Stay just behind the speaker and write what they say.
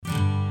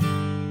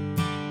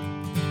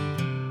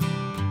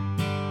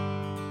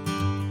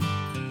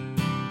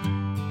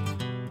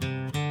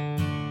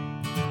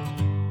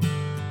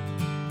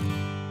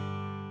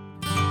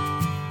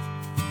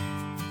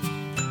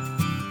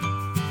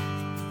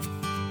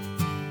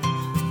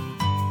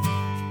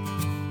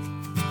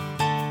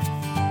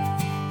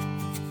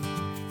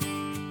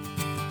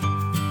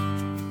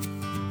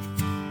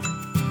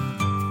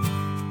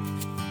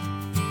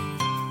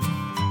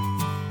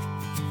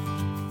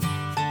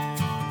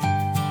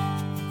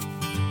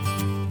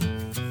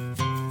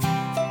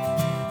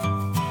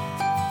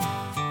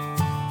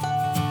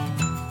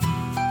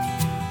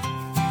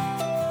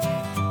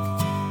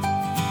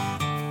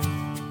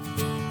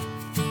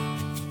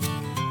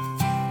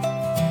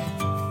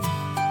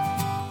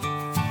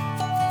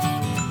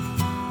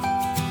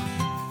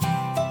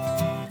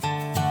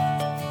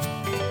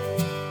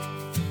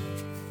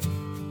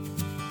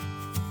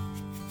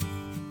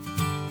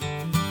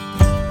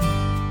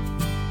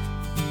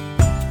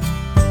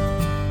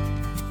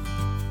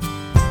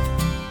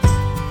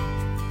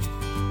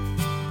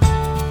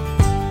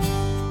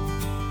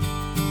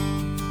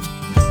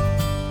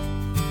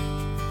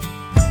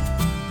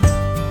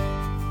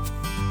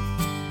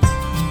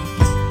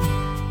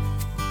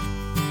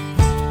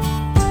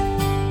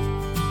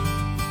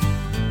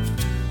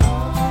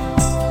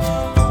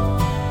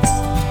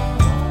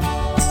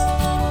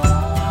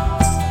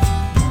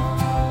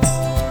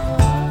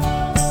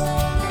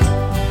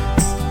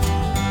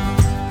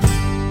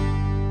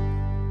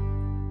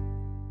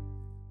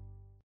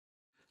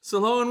So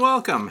hello and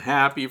welcome.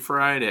 Happy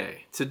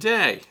Friday.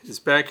 Today is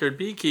Backyard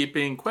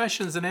Beekeeping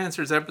Questions and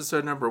Answers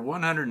episode number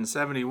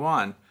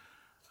 171.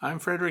 I'm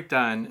Frederick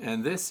Dunn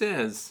and this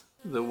is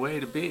The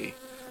Way to Bee.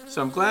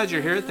 So I'm glad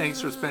you're here.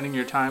 Thanks for spending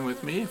your time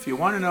with me. If you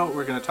want to know what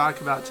we're going to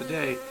talk about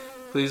today,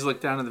 please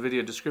look down in the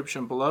video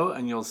description below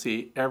and you'll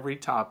see every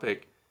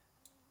topic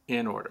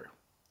in order.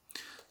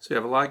 So we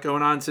have a lot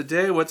going on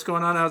today. What's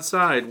going on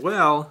outside?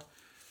 Well,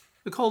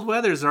 the cold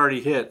weather's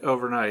already hit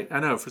overnight. I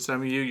know for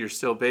some of you, you're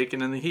still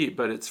baking in the heat,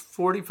 but it's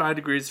 45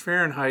 degrees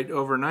Fahrenheit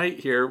overnight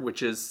here,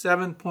 which is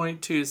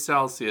 7.2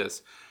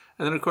 Celsius.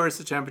 And then, of course,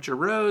 the temperature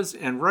rose,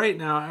 and right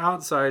now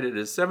outside it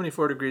is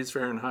 74 degrees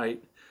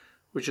Fahrenheit,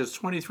 which is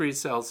 23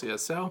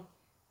 Celsius. So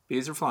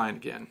bees are flying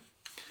again.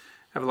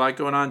 Have a lot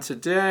going on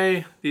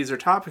today. These are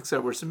topics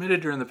that were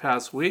submitted during the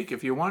past week.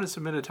 If you want to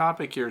submit a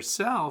topic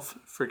yourself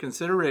for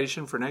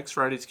consideration for next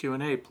Friday's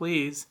Q&A,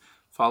 please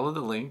follow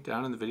the link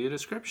down in the video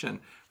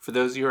description. For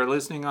those of you who are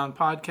listening on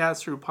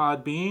podcast through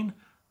Podbean,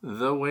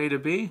 The Way to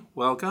Bee,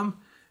 welcome.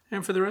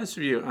 And for the rest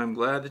of you, I'm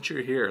glad that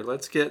you're here.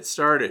 Let's get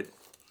started.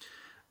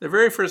 The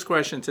very first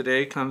question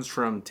today comes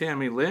from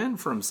Tammy Lynn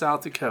from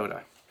South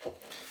Dakota.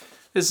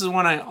 This is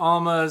one I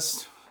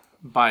almost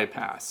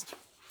bypassed.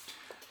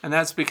 And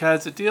that's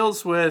because it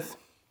deals with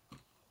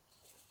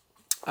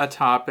a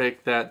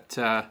topic that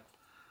a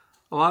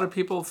lot of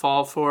people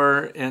fall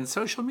for in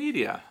social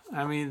media.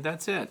 I mean,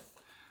 that's it.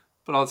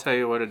 But I'll tell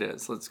you what it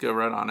is. Let's go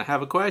right on. I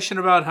have a question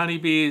about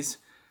honeybees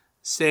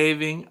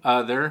saving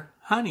other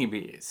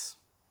honeybees.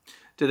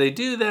 Do they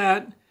do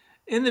that?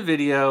 In the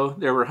video,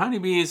 there were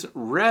honeybees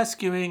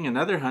rescuing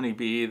another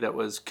honeybee that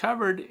was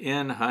covered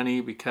in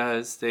honey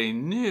because they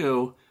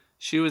knew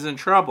she was in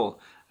trouble.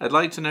 I'd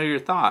like to know your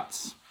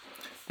thoughts.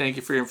 Thank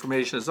you for your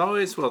information as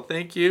always. Well,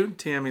 thank you,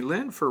 Tammy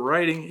Lynn, for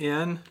writing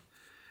in.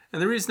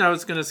 And the reason I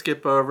was going to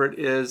skip over it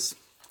is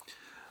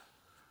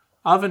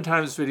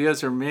oftentimes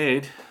videos are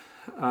made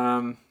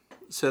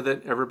so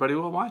that everybody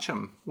will watch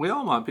them. We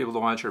all want people to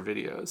watch our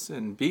videos.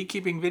 And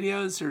beekeeping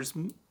videos, there's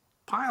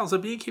piles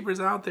of beekeepers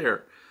out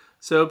there.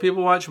 So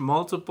people watch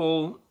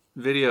multiple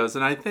videos.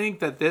 And I think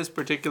that this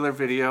particular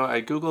video,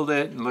 I Googled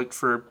it and looked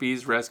for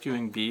bees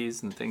rescuing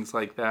bees and things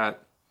like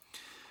that.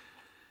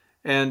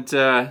 And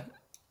the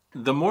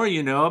more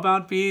you know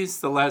about bees,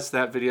 the less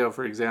that video,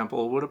 for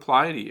example, would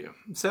apply to you.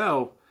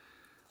 So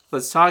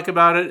let's talk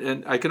about it.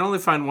 And I can only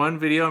find one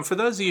video. And for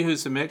those of you who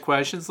submit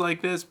questions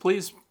like this,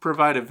 please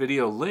provide a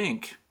video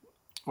link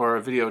or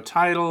a video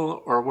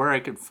title or where I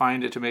could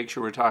find it to make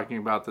sure we're talking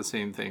about the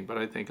same thing. But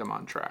I think I'm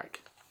on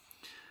track.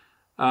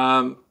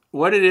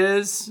 What it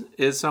is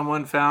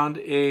someone found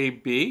a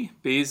bee.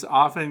 Bees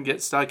often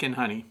get stuck in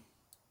honey.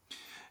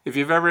 If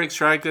you've ever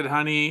extracted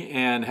honey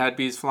and had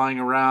bees flying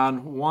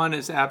around, one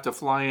is apt to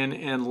fly in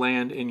and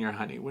land in your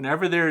honey.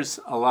 Whenever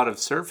there's a lot of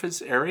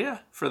surface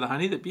area for the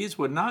honey that bees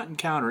would not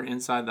encounter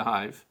inside the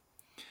hive,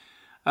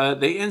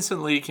 they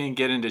instantly can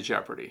get into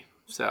jeopardy.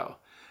 So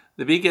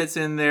the bee gets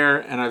in there,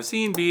 and I've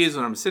seen bees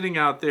when I'm sitting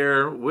out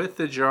there with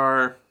the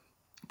jar,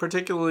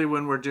 particularly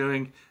when we're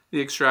doing the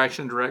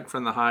extraction direct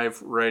from the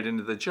hive right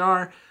into the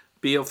jar.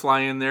 Bee will fly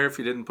in there if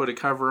you didn't put a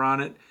cover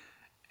on it.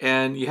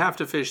 And you have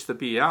to fish the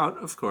bee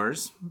out, of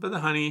course, but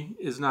the honey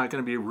is not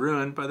going to be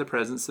ruined by the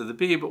presence of the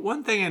bee. But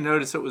one thing I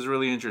noticed that was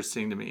really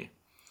interesting to me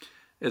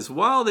is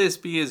while this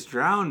bee is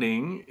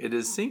drowning, it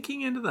is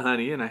sinking into the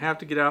honey, and I have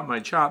to get out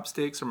my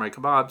chopsticks or my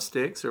kebab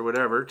sticks or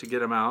whatever to get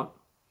them out.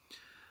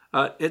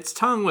 Its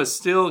tongue was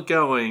still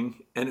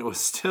going, and it was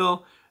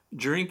still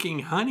drinking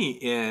honey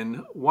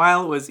in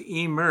while it was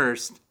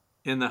immersed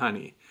in the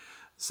honey.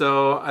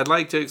 So I'd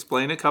like to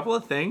explain a couple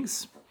of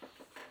things.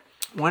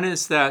 One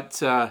is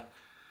that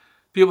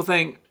people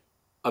think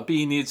a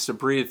bee needs to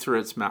breathe through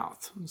its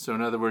mouth. So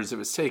in other words, if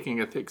it's taking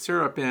a thick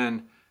syrup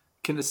in,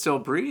 can it still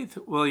breathe?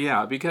 Well,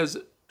 yeah, because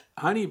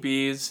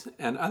honeybees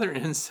and other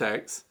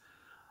insects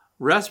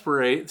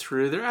respirate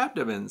through their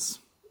abdomens.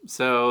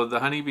 So the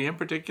honeybee in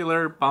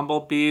particular,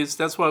 bumblebees,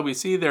 that's why we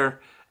see their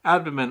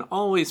abdomen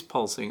always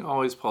pulsing,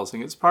 always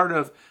pulsing. It's part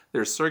of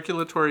their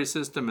circulatory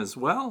system as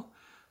well.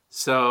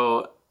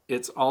 So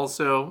it's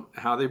also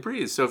how they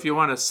breathe. So if you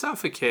want to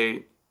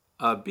suffocate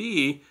a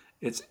bee,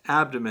 its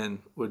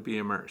abdomen would be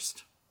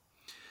immersed.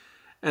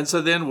 And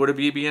so then would a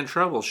bee be in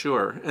trouble?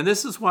 Sure. And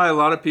this is why a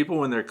lot of people,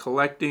 when they're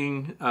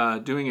collecting,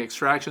 doing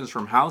extractions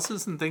from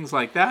houses and things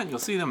like that, you'll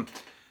see them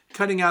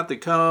cutting out the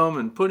comb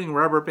and putting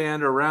rubber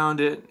band around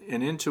it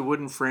and into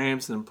wooden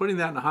frames and putting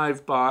that in a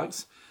hive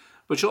box.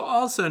 But you'll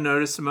also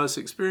notice the most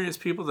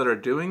experienced people that are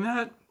doing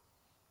that,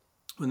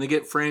 when they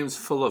get frames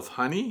full of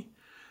honey,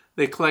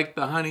 they collect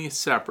the honey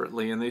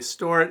separately and they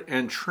store it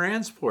and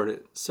transport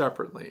it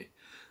separately.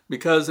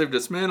 Because they've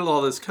dismantled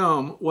all this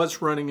comb,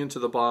 what's running into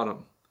the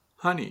bottom?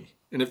 Honey.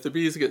 And if the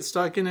bees get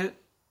stuck in it,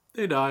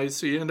 they die.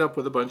 So you end up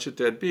with a bunch of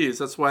dead bees.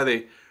 That's why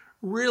they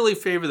really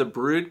favor the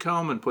brood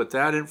comb and put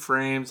that in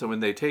frames. And when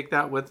they take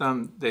that with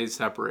them, they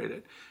separate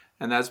it.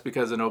 And that's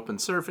because an open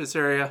surface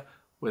area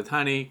with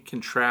honey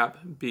can trap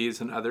bees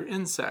and other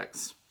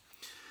insects.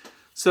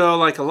 So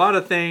like a lot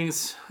of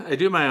things, I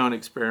do my own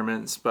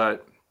experiments,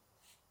 but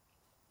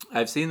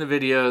I've seen the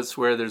videos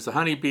where there's a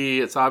honeybee,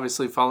 it's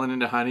obviously fallen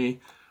into honey,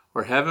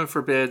 or heaven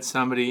forbid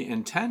somebody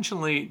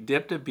intentionally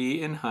dipped a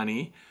bee in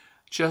honey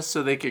just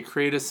so they could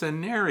create a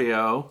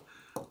scenario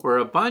where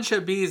a bunch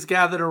of bees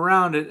gathered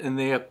around it and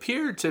they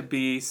appear to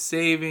be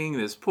saving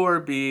this poor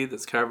bee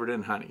that's covered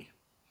in honey.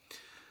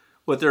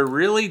 What they're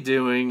really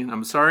doing,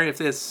 I'm sorry if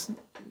this,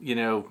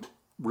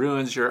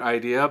 ruins your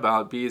idea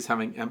about bees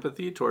having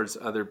empathy towards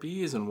other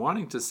bees and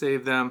wanting to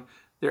save them.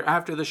 They're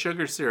after the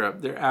sugar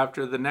syrup. They're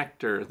after the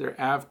nectar. They're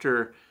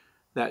after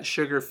that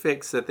sugar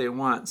fix that they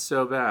want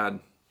so bad.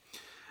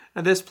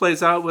 And this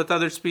plays out with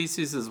other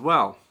species as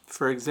well.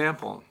 For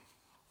example,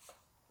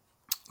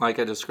 like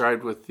I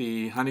described with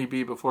the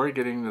honeybee before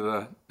getting to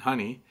the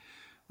honey,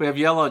 we have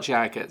yellow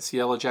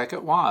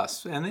jacket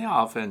wasps, and they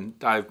often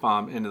dive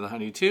bomb into the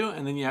honey too,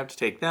 and then you have to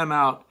take them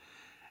out.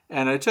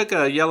 And I took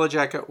a yellow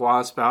jacket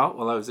wasp out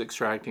while I was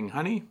extracting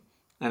honey,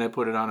 and I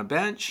put it on a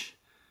bench,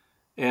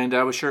 and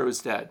I was sure it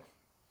was dead.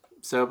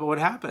 But what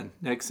happened?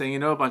 Next thing you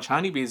know, a bunch of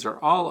honeybees are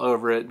all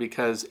over it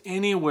because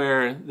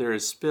anywhere there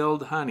is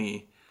spilled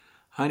honey,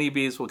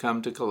 honeybees will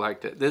come to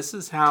collect it. This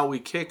is how we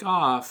kick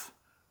off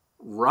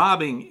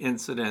robbing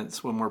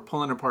incidents when we're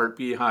pulling apart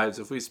beehives.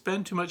 If we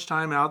spend too much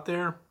time out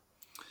there,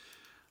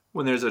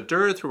 when there's a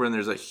dearth or when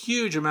there's a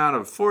huge amount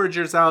of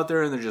foragers out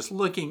there and they're just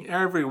looking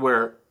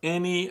everywhere,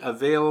 any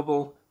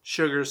available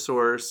sugar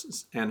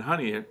source and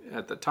honey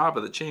at the top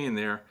of the chain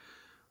there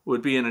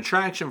would be an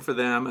attraction for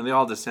them, and they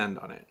all descend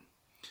on it.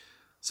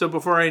 So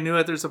before I knew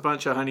it, there's a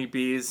bunch of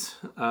honeybees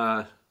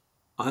on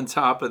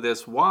top of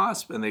this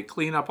wasp, and they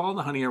clean up all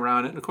the honey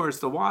around it. And of course,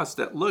 the wasp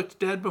that looked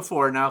dead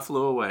before now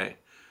flew away.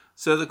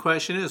 So the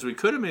question is, we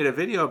could have made a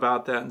video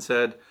about that and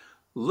said,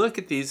 look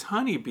at these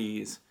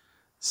honeybees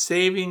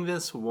saving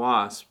this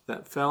wasp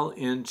that fell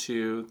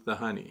into the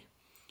honey.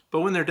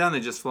 But when they're done, they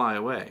just fly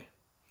away.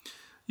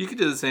 You could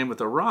do the same with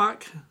a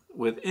rock,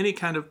 with any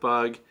kind of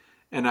bug.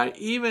 And I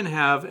even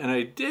have, and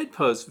I did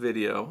post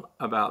video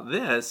about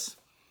this,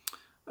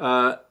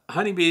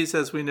 honeybees,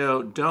 as we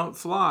know, don't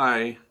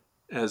fly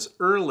as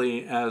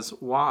early as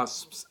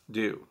wasps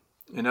do.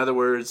 In other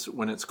words,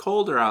 when it's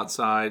colder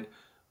outside,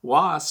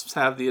 wasps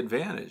have the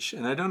advantage.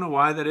 And I don't know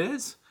why that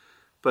is,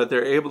 but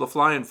they're able to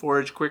fly and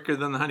forage quicker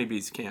than the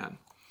honeybees can.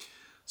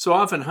 So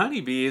often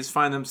honeybees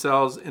find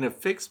themselves in a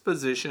fixed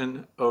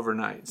position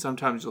overnight.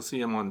 Sometimes you'll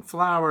see them on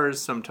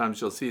flowers,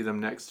 sometimes you'll see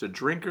them next to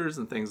drinkers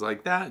and things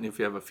like that, and if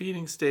you have a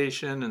feeding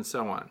station and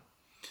so on.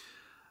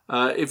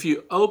 If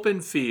you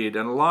open feed,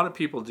 and a lot of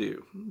people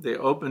do, they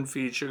open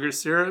feed sugar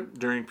syrup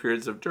during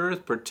periods of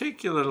dearth,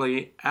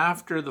 particularly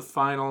after the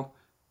final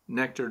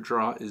nectar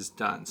draw is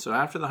done. So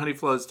after the honey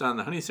flow is done,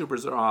 the honey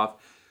supers are off,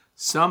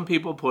 some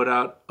people put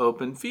out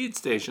open feed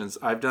stations.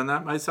 I've done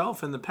that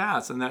myself in the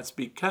past, and that's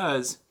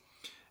because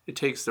it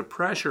takes the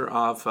pressure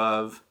off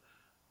of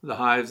the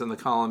hives and the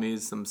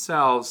colonies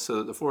themselves so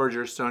that the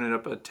foragers don't end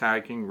up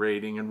attacking,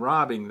 raiding, and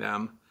robbing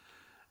them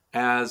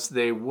as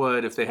they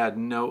would if they had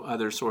no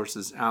other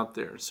sources out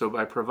there. So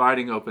by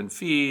providing open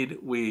feed,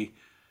 we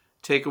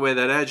take away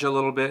that edge a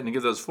little bit and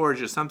give those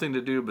foragers something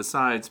to do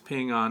besides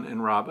ping on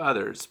and rob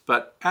others.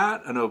 But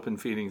at an open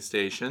feeding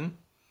station,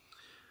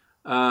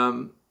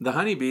 the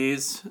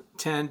honeybees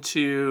tend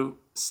to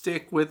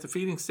stick with the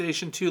feeding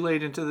station too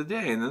late into the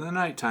day, and then the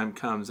nighttime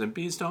comes, and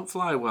bees don't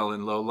fly well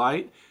in low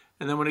light,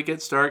 and then when it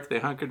gets dark, they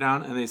hunker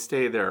down and they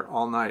stay there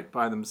all night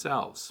by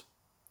themselves.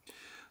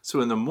 So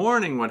in the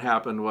morning, what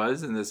happened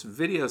was, in this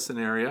video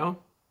scenario,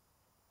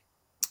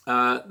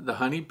 the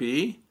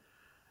honeybee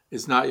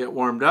is not yet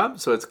warmed up,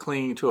 so it's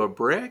clinging to a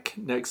brick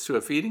next to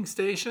a feeding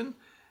station,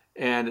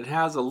 and it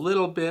has a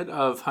little bit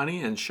of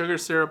honey and sugar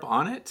syrup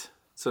on it.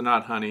 So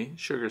not honey,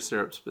 sugar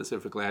syrup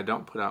specifically. I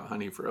don't put out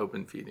honey for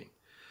open feeding.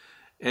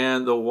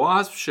 And the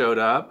wasp showed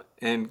up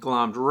and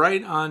glommed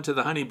right onto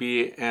the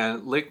honeybee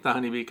and licked the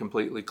honeybee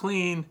completely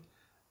clean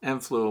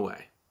and flew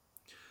away.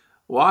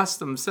 Wasps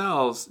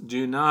themselves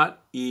do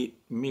not eat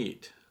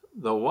meat.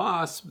 The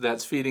wasp,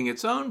 that's feeding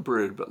its own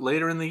brood, but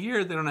later in the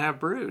year they don't have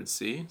broods,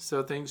 see?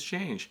 So things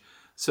change.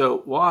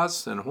 So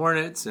wasps and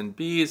hornets and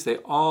bees, they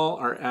all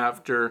are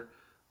after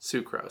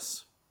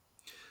sucrose.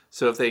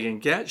 So if they can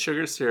get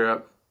sugar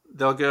syrup,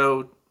 they'll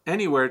go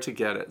anywhere to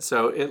get it.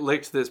 So it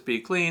licked this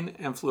bee clean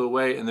and flew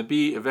away, and the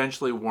bee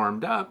eventually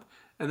warmed up,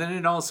 and then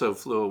it also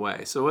flew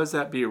away. So was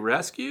that bee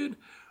rescued,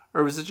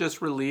 or was it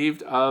just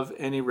relieved of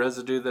any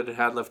residue that it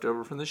had left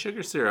over from the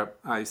sugar syrup?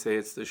 I say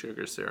it's the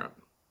sugar syrup.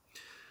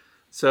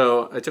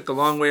 So I took a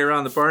long way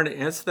around the barn to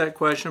answer that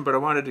question, but I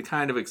wanted to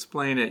kind of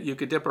explain it. You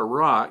could dip a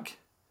rock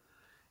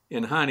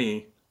in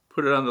honey,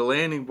 put it on the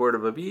landing board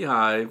of a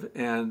beehive,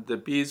 and the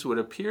bees would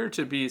appear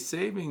to be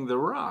saving the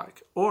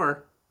rock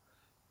or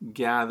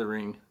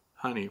gathering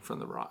honey from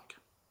the rock.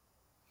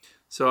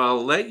 So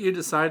I'll let you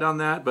decide on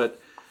that,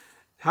 but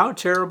how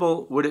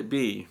terrible would it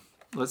be?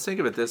 Let's think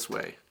of it this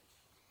way.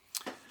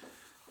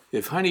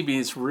 If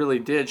honeybees really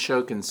did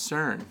show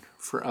concern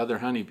for other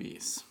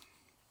honeybees,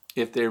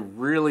 if they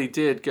really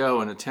did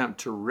go and attempt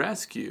to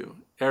rescue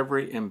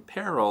every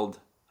imperiled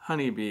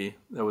honeybee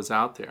that was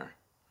out there,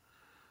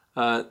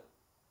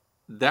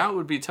 that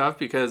would be tough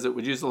because it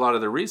would use a lot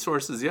of their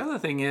resources. The other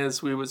thing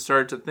is we would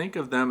start to think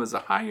of them as a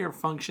higher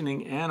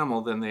functioning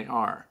animal than they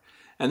are.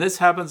 And this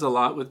happens a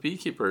lot with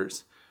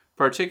beekeepers,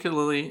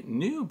 particularly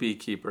new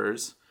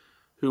beekeepers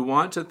who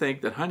want to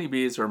think that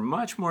honeybees are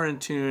much more in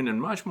tune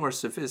and much more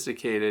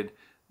sophisticated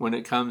when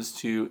it comes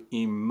to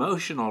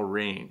emotional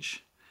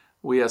range.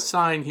 We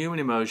assign human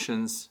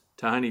emotions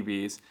to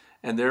honeybees,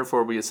 and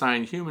therefore we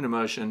assign human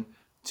emotion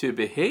to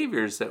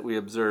behaviors that we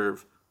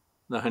observe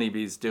the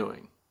honeybees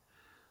doing.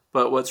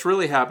 But what's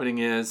really happening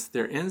is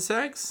they're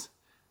insects.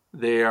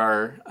 They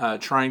are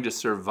trying to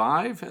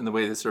survive, and the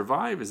way they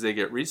survive is they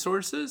get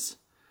resources.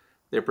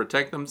 They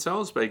protect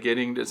themselves by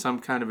getting to some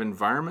kind of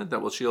environment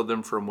that will shield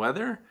them from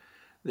weather.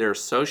 They're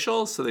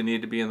social, so they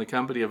need to be in the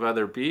company of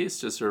other bees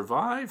to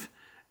survive,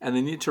 and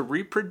they need to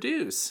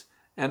reproduce.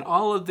 And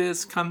all of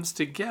this comes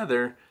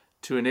together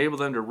to enable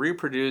them to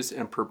reproduce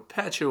and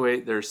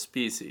perpetuate their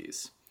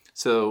species.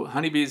 So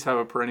honeybees have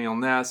a perennial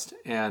nest,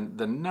 and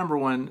the number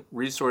one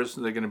resource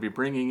they're going to be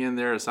bringing in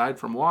there, aside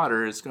from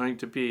water, is going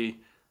to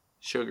be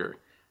sugar.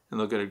 And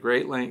they'll go to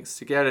great lengths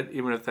to get it,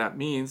 even if that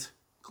means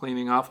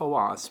cleaning off a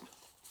wasp.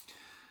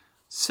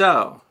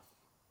 So,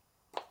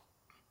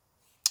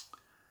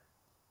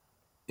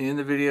 in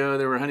the video,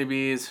 there were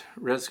honeybees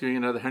rescuing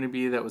another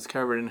honeybee that was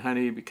covered in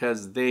honey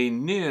because they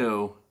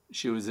knew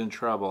she was in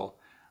trouble.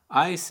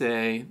 I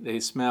say they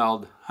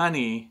smelled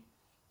honey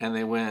and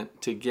they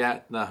went to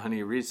get the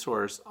honey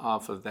resource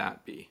off of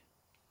that bee.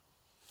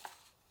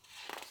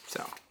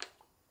 So,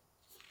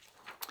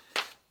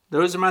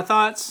 those are my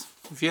thoughts.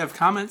 If you have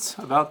comments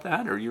about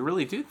that, or you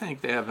really do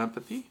think they have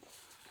empathy,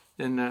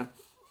 then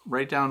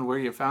write down where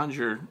you found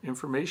your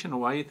information and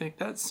why you think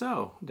that's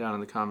so down in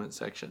the comment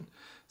section.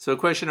 So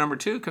question number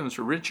 2 comes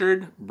from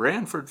Richard,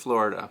 Branford,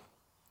 Florida.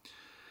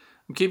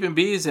 I'm keeping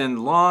bees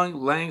in long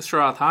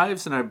Langstroth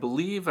hives, and I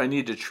believe I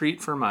need to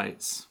treat for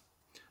mites.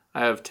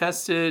 I have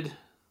tested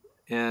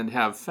and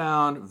have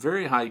found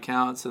very high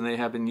counts, and I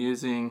have been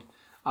using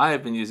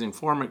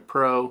Formic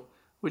Pro,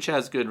 which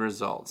has good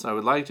results. I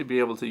would like to be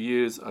able to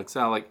use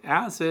oxalic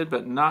acid,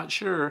 but not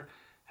sure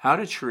how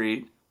to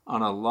treat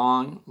on a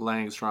long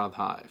Langstroth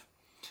hive.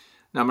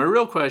 Now my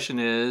real question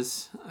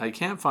is, I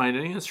can't find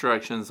any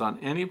instructions on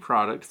any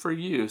product for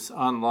use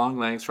on long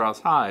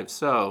Langstroth hives.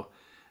 So,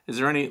 is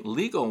there any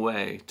legal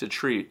way to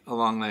treat a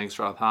long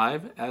Langstroth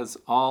hive, as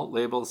all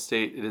labels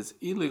state it is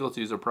illegal to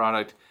use a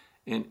product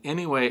in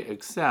any way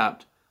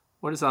except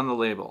what is on the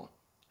label?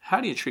 How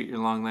do you treat your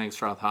long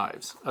Langstroth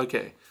hives?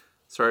 Okay,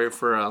 sorry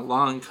for a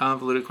long,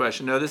 convoluted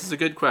question. No, this is a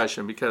good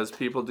question because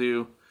people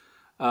do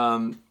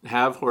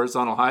have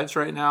horizontal hives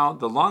right now.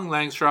 The long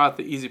Langstroth,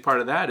 the easy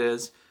part of that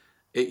is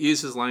it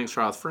uses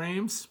Langstroth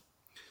frames,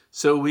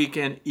 so we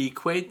can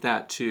equate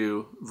that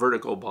to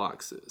vertical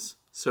boxes.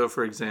 So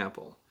for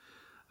example,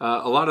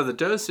 a lot of the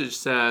dosage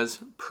says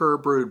per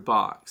brood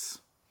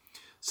box.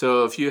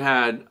 So if you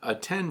had a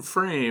 10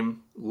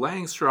 frame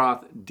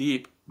Langstroth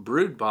deep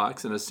brood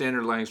box in a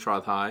standard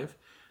Langstroth hive,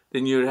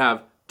 then you would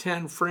have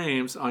 10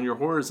 frames on your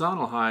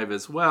horizontal hive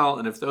as well,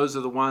 and if those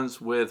are the ones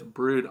with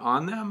brood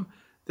on them,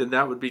 then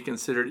that would be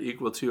considered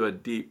equal to a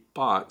deep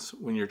box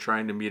when you're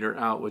trying to meter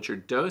out what your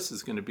dose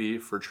is going to be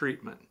for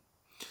treatment.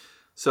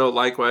 So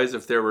likewise,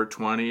 if there were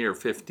 20 or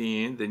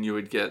 15, then you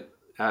would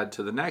add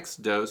to the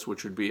next dose,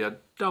 which would be a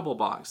double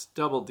box,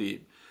 double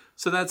deep.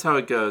 So that's how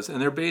it goes.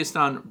 And they're based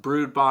on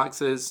brood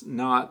boxes,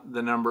 not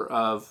the number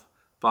of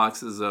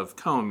boxes of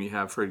comb you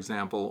have, for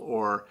example,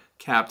 or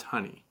capped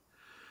honey.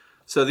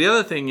 So the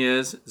other thing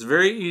is, it's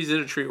very easy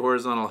to treat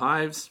horizontal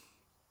hives.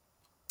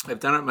 I've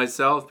done it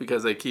myself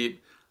because I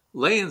keep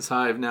Layens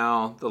hive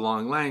now, the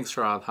long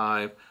Langstroth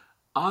hive,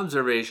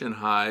 observation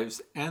hives,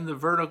 and the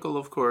vertical,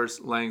 of course,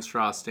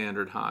 Langstroth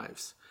standard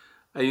hives.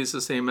 I use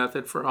the same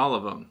method for all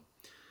of them.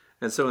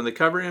 And so in the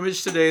cover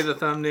image today, the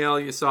thumbnail,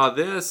 you saw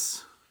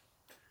this.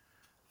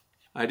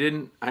 I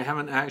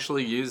haven't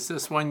actually used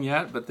this one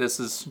yet, but this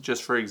is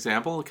just for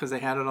example because I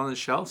had it on the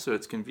shelf, so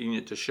it's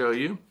convenient to show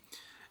you.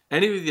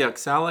 Any of the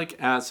oxalic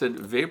acid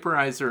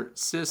vaporizer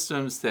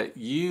systems that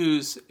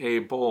use a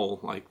bowl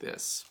like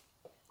this.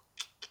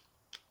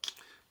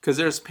 Because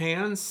there's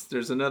pans,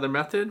 there's another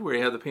method where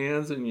you have the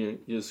pans and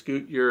you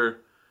scoot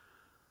your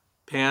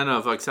pan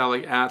of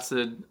oxalic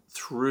acid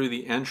through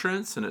the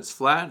entrance and it's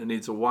flat. It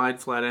needs a wide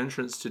flat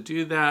entrance to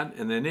do that,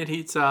 and then it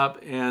heats up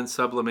and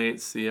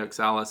sublimates the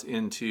oxalis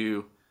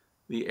into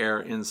the air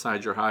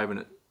inside your hive,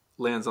 and it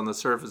lands on the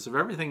surface of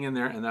everything in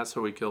there, and that's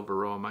how we kill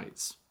varroa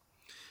mites.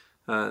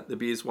 The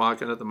bees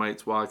walk on it, the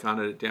mites walk on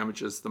it, it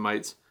damages the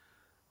mites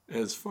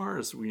as far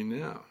as we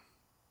know,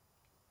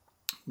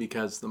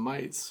 because the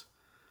mites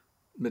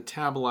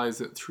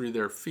metabolize it through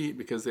their feet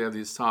because they have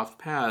these soft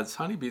pads.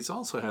 Honeybees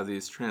also have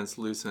these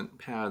translucent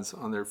pads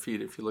on their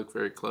feet if you look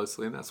very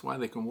closely, and that's why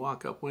they can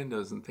walk up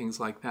windows and things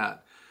like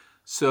that.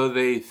 So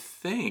they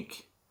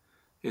think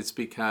it's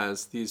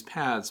because these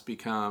pads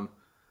become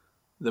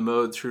the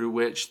mode through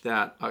which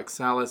that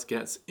oxalis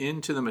gets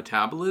into the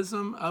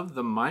metabolism of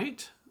the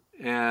mite,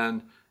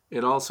 and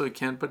it also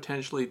can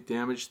potentially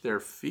damage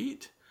their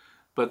feet.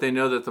 But they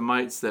know that the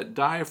mites that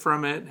die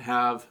from it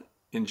have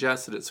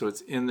ingested it, so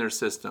it's in their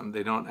system.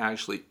 They don't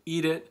actually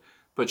eat it,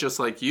 but just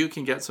like you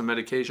can get some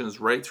medications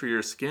right through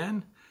your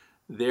skin,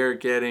 they're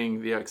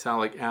getting the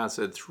oxalic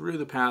acid through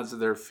the pads of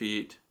their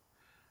feet,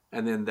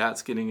 and then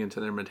that's getting into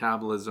their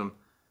metabolism,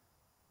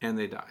 and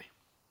they die.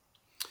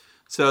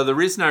 So the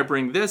reason I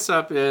bring this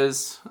up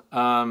is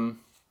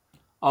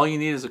all you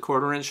need is a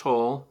 1/4-inch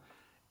hole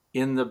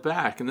in the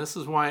back. And this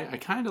is why I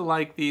kind of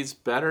like these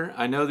better.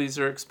 I know these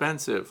are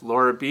expensive.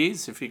 Laura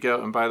Bees, if you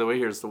go, and by the way,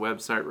 here's the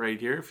website right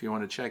here if you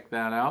want to check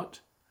that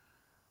out.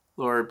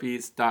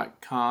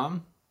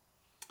 laurabees.com.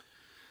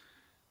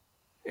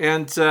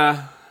 And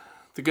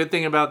the good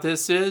thing about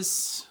this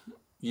is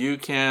you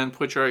can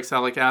put your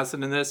oxalic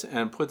acid in this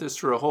and put this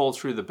through a hole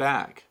through the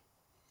back.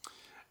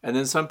 And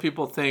then some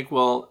people think,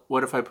 well,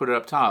 what if I put it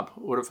up top?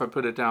 What if I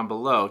put it down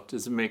below?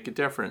 Does it make a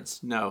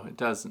difference? No, it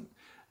doesn't.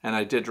 And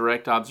I did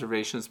direct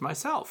observations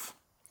myself.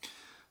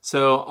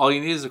 So all you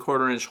need is a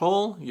 1/4-inch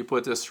hole. You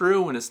put this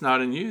through when it's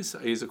not in use.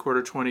 I use a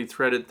 1/4-20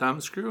 threaded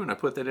thumb screw, and I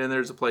put that in there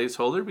as a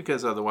placeholder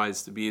because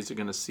otherwise the bees are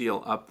going to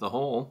seal up the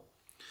hole.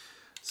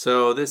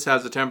 So this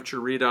has a temperature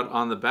readout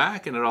on the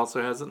back, and it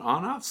also has an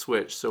on-off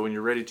switch. So when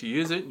you're ready to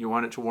use it and you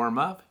want it to warm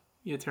up,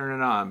 you turn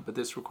it on. But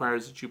this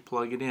requires that you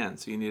plug it in,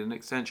 so you need an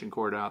extension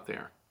cord out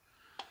there.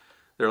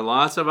 There are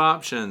lots of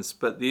options,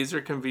 but these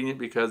are convenient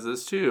because of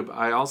this tube.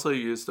 I also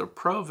use the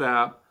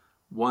ProVap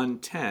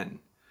 110,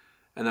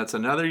 and that's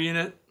another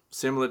unit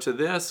similar to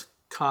this,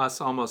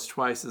 costs almost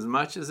twice as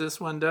much as this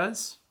one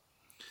does.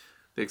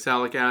 The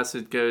oxalic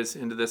acid goes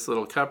into this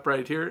little cup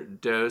right here,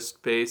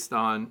 dosed based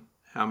on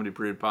how many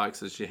brood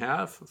boxes you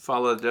have.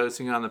 Follow the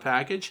dosing on the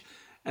package,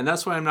 and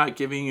that's why I'm not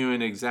giving you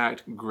an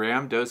exact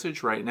gram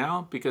dosage right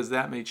now, because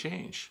that may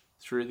change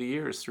through the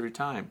years, through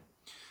time.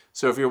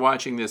 So if you're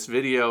watching this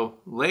video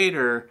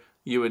later,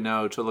 you would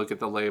know to look at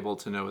the label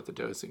to know what the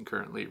dosing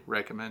currently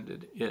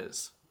recommended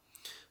is.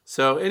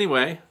 So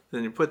anyway,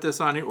 then you put this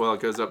on here. Well,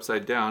 it goes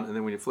upside down, and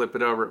then when you flip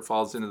it over, it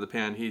falls into the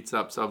pan, heats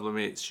up,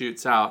 sublimates,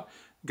 shoots out,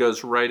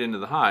 goes right into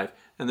the hive.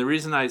 And the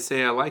reason I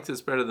say I like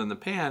this better than the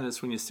pan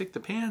is when you stick the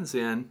pans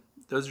in,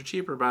 those are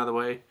cheaper, by the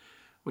way.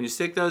 When you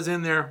stick those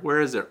in there,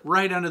 where is it?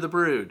 Right under the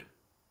brood.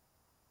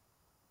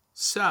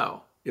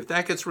 So if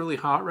that gets really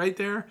hot right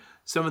there,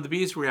 some of the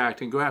bees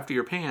react and go after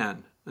your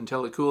pan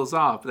until it cools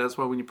off. That's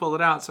why when you pull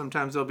it out,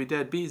 sometimes there'll be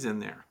dead bees in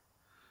there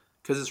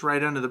because it's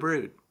right under the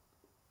brood.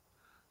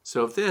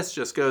 So if this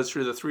just goes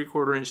through the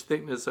 3/4-inch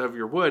thickness of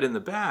your wood in the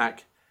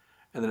back,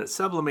 and then it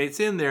sublimates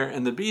in there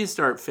and the bees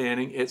start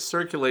fanning, it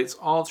circulates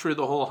all through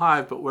the whole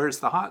hive, but where's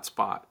the hot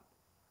spot?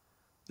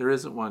 There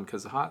isn't one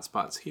because the hot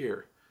spot's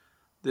here.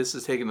 This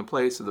is taking the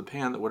place of the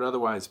pan that would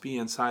otherwise be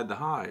inside the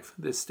hive.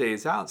 This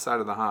stays outside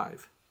of the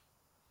hive.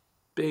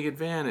 Big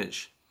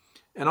advantage.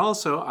 And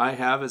also I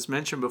have, as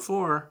mentioned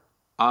before,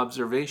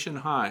 observation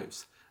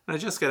hives. And I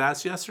just got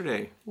asked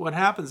yesterday, what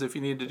happens if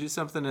you need to do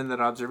something in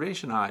that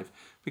observation hive?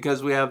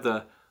 Because we have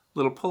the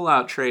little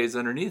pull-out trays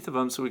underneath of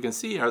them so we can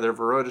see, are there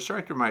varroa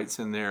destructor mites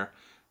in there?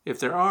 If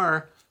there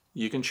are,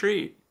 you can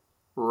treat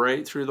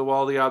right through the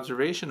wall of the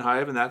observation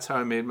hive, and that's how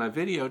I made my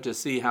video to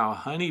see how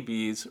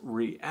honeybees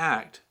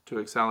react to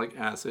oxalic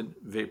acid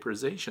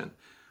vaporization.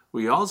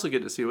 We also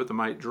get to see what the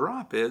mite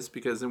drop is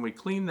because then we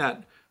clean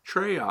that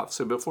tray off.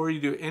 So before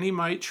you do any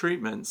mite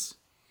treatments,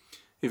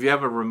 if you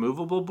have a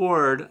removable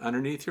board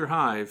underneath your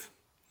hive,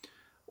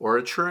 or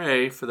a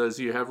tray, for those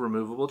of you who have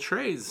removable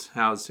trays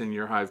housed in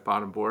your hive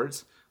bottom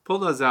boards, pull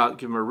those out,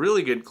 give them a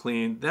really good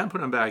clean, then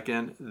put them back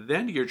in,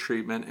 then do your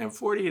treatment, and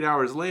 48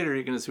 hours later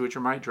you're going to see what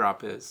your mite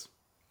drop is.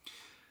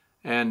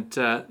 And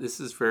this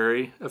is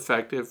very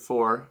effective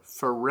for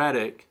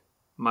phoretic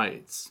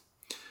mites.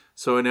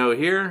 So I know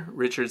here,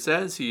 Richard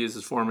says he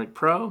uses Formic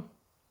Pro.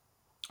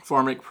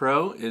 Formic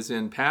Pro is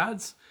in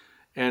pads,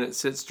 and it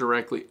sits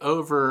directly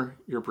over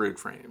your brood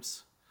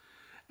frames.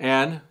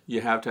 And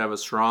you have to have a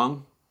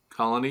strong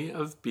colony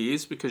of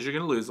bees because you're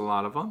going to lose a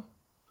lot of them.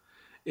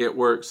 It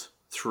works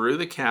through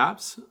the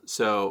caps,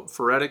 so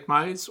phoretic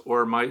mites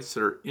or mites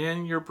that are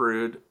in your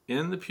brood,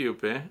 in the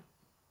pupae,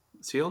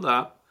 sealed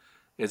up,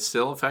 it's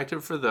still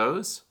effective for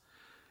those.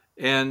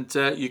 And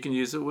you can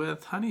use it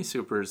with honey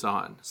supers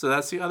on. So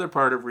that's the other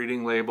part of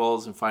reading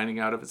labels and finding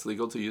out if it's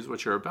legal to use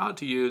what you're about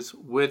to use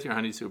with your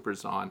honey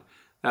supers on.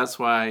 That's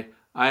why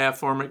I have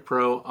Formic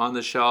Pro on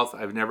the shelf.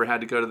 I've never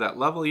had to go to that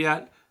level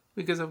yet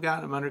because I've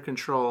got them under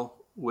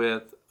control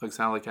with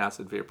oxalic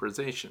acid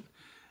vaporization.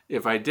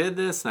 If I did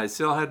this and I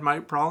still had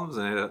mite problems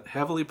and I had a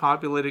heavily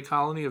populated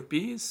colony of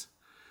bees,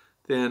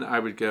 then I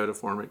would go to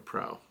Formic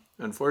Pro.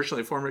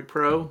 Unfortunately, Formic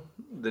Pro,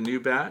 the new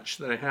batch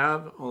that I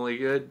have,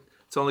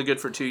 it's only good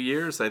for 2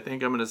 years. I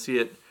think I'm going to see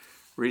it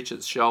reach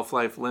its shelf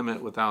life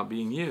limit without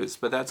being used.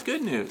 But that's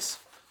good news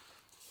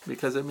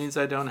because it means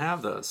I don't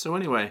have those. So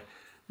anyway,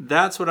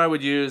 that's what I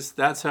would use.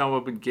 That's how I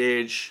would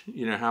gauge,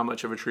 how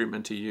much of a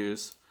treatment to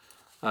use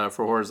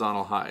for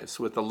horizontal hives.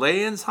 With the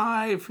lay-ins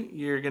hive,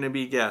 you're going to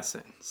be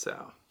guessing.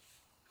 So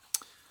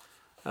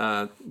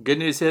good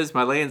news is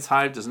my lay-ins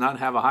hive does not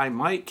have a high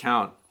mite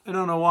count. I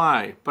don't know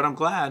why, but I'm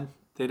glad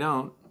they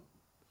don't.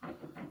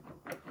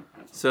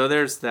 So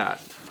there's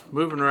that.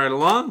 moving right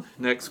along.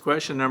 Next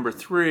question, number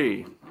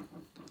 3.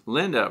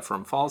 Linda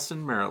from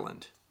Falston,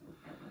 Maryland.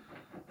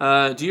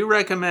 Do you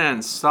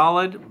recommend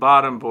solid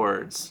bottom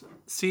boards,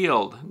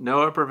 sealed,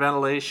 no upper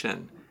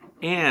ventilation,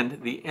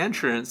 and the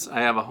entrance,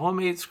 I have a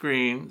homemade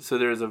screen so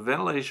there is a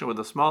ventilation with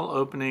a small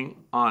opening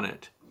on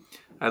it.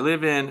 I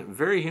live in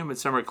very humid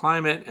summer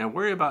climate and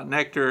worry about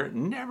nectar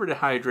never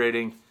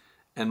dehydrating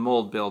and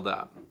mold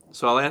buildup.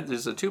 So this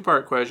is a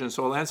 2-part question,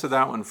 so I'll answer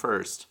that one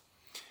first.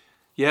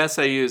 Yes,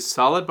 I use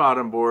solid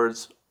bottom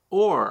boards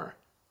or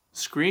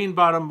screen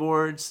bottom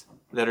boards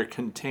that are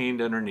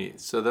contained underneath.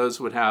 So those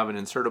would have an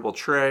insertable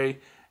tray,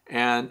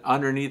 and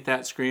underneath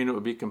that screen it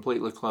would be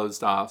completely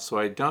closed off. So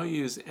I don't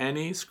use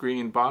any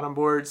screen bottom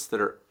boards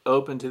that are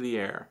open to the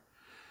air.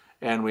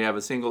 And we have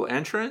a single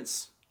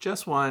entrance,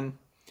 just one,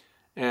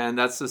 and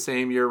that's the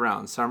same year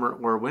round. Summer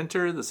or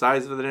winter, the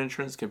size of that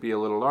entrance can be a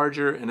little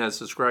larger, and as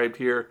described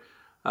here,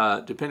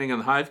 depending on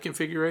the hive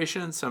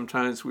configuration,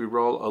 sometimes we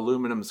roll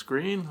aluminum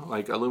screen,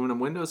 like aluminum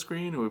window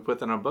screen, and we put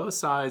that on both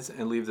sides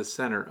and leave the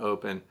center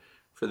open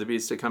for the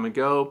bees to come and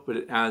go, but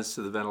it adds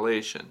to the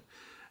ventilation.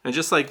 And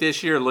just like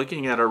this year,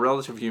 looking at our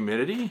relative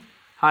humidity,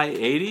 high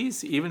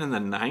 80s, even in the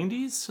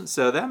 90s,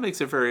 so that makes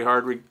it very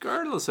hard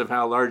regardless of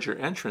how large your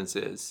entrance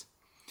is.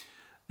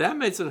 That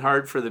makes it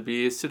hard for the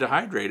bees to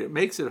dehydrate. It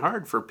makes it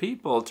hard for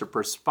people to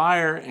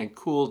perspire and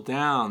cool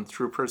down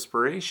through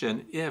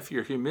perspiration if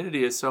your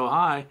humidity is so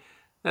high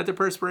that the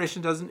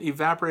perspiration doesn't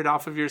evaporate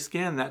off of your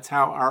skin. That's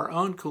how our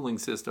own cooling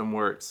system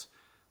works.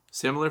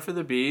 Similar for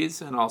the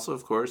bees, and also,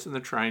 of course, when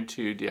they're trying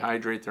to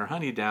dehydrate their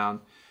honey down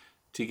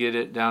to get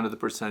it down to the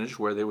percentage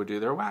where they would do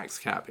their wax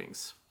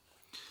cappings.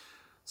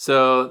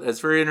 So that's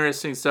very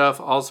interesting stuff.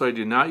 Also, I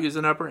do not use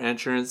an upper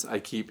entrance. I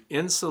keep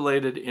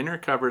insulated inner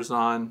covers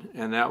on,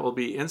 and that will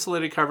be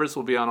insulated covers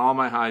will be on all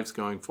my hives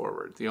going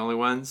forward. The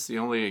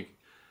only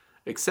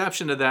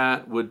exception to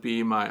that would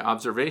be my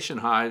observation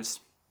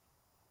hives,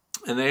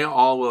 and they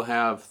all will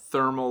have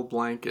thermal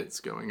blankets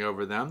going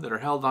over them that are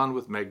held on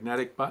with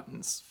magnetic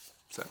buttons.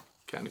 So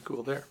kind of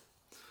cool there.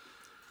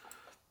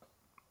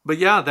 But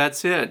yeah,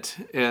 that's it.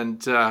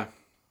 And I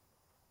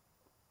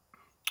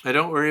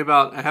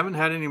haven't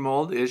had any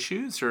mold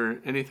issues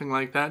or anything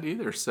like that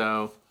either.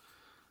 So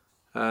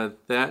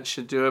that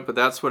should do it. But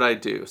that's what I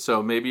do.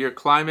 So maybe your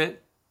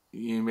climate,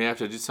 you may have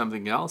to do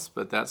something else,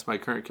 but that's my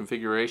current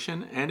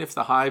configuration. And if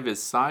the hive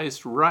is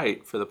sized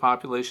right for the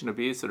population of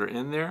bees that are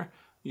in there,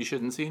 you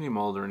shouldn't see any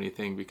mold or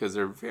anything because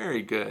they're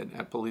very good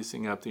at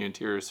policing up the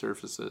interior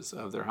surfaces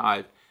of their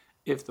hive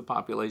if the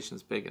population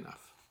is big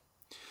enough.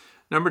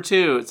 Number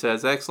 2, it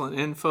says excellent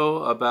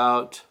info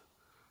about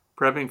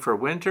prepping for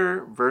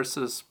winter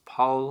versus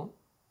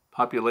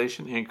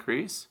population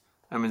increase.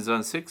 I'm in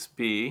zone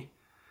 6B.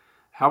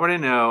 How would I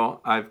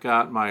know I've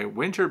got my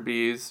winter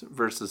bees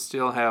versus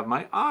still have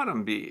my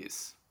autumn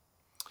bees?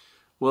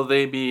 Will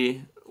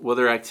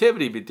their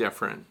activity be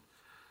different?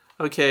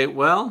 Okay,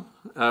 well,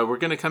 we're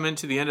going to come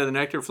into the end of the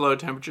nectar flow.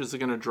 Temperatures are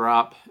going to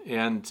drop,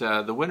 and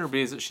the winter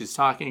bees that she's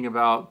talking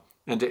about,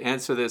 and to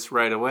answer this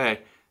right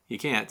away, you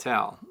can't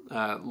tell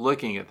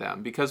looking at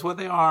them, because what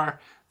they are,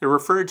 they're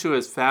referred to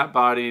as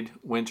fat-bodied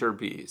winter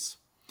bees.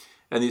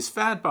 And these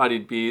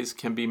fat-bodied bees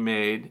can be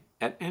made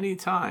at any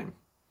time.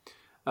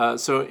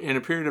 So in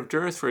a period of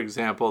dearth, for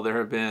example, there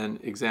have been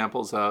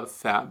examples of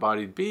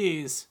fat-bodied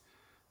bees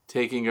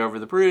taking over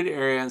the brood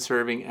area and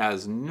serving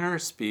as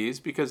nurse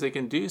bees because they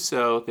can do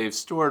so. They've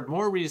stored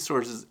more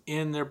resources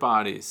in their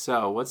bodies.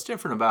 So what's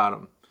different about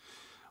them?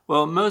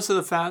 Well, most of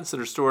the fats that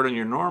are stored on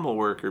your normal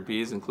worker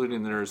bees,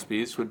 including the nurse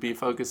bees, would be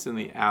focused in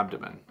the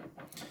abdomen.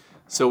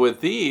 So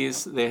with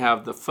these, they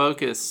have the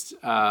focused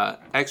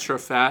extra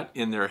fat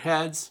in their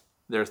heads,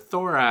 their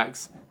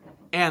thorax,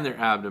 and their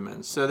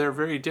abdomen. So they're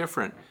very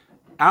different.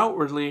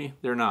 Outwardly,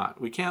 they're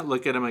not. We can't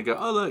look at them and go,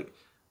 oh, look,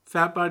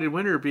 fat-bodied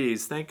winter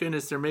bees, thank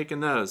goodness they're making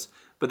those.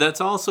 But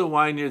that's also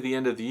why near the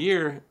end of the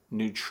year,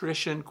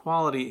 nutrition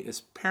quality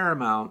is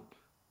paramount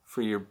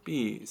for your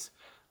bees.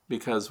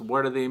 Because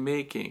what are they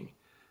making?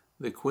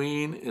 The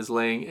queen is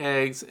laying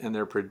eggs and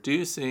they're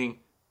producing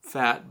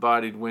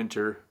fat-bodied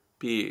winter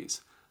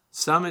bees.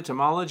 Some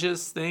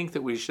entomologists think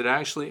that we should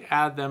actually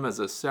add them as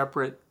a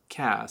separate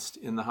caste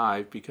in the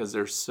hive because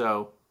they're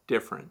so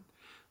different.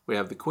 We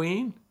have the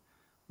queen,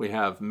 we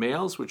have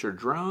males, which are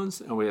drones,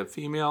 and we have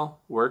female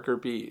worker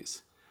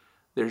bees.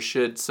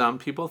 Some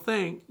people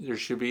think there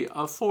should be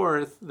a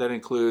fourth that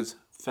includes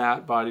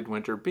fat-bodied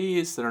winter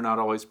bees that are not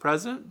always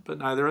present, but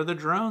neither are the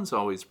drones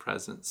always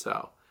present.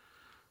 So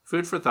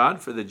food for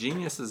thought for the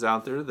geniuses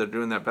out there that are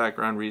doing that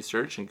background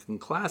research and can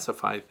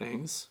classify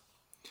things.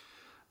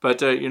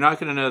 But you're not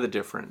going to know the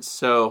difference.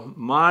 So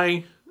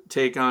my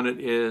take on it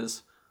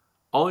is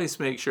always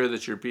make sure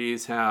that your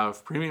bees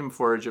have premium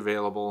forage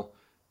available,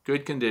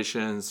 good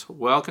conditions,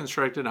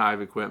 well-constructed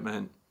hive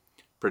equipment,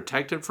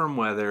 protected from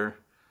weather,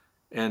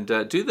 and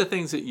do the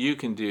things that you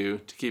can do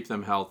to keep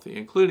them healthy,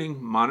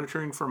 including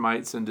monitoring for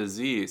mites and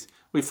disease.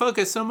 We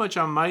focus so much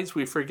on mites,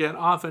 we forget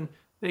often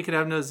they could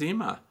have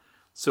nosema.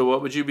 So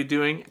what would you be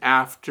doing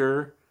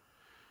after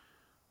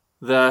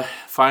the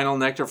final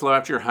nectar flow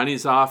after your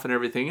honey's off and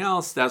everything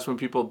else, that's when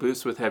people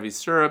boost with heavy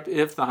syrup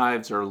if the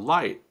hives are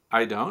light.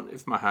 I don't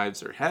if my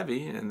hives are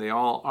heavy, and they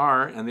all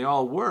are, and they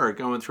all were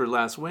going through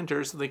last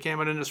winter, so they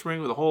came out in the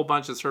spring with a whole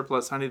bunch of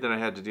surplus honey that I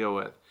had to deal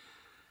with.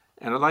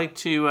 And I'd like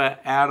to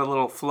add a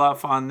little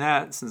fluff on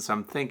that since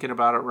I'm thinking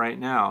about it right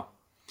now.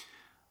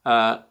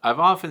 I've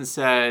often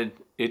said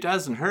it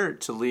doesn't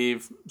hurt to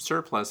leave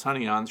surplus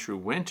honey on through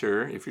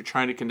winter if you're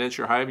trying to condense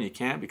your hive and you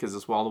can't because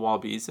there's wall-to-wall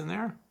bees in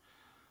there.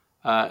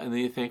 And then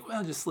you think,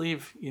 well, you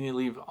need to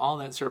leave all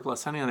that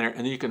surplus honey on there, and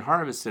then you can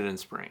harvest it in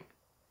spring.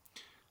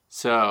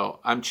 So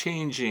I'm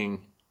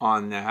changing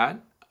on that.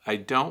 I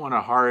don't want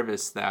to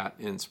harvest that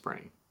in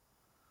spring.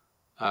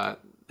 That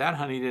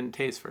honey didn't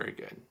taste very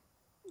good.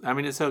 I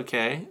mean, it's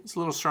okay. It's a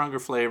little stronger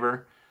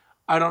flavor.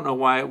 I don't know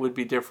why it would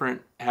be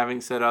different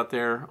having sat out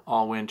there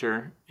all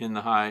winter in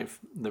the hive,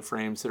 the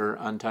frames that are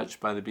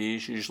untouched by the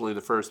bees, usually the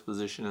first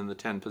position and the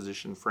 10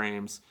 position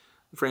frames.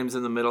 The frames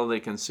in the middle they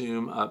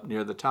consume up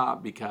near the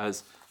top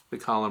because the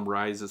column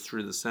rises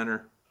through the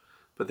center,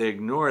 but they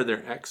ignore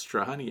their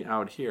extra honey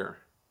out here.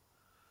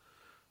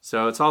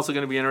 So it's also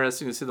going to be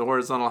interesting to see the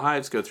horizontal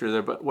hives go through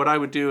there, but what I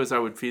would do is I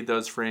would feed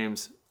those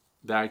frames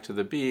back to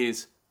the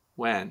bees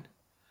when?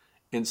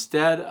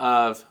 Instead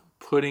of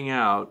putting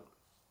out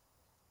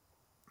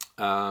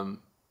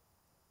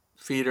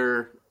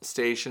feeder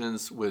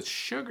stations with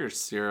sugar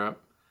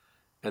syrup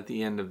at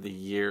the end of the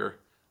year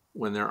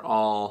when they're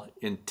all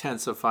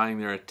intensifying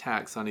their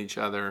attacks on each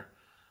other,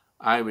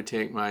 I would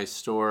take my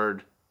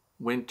stored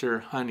winter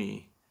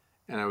honey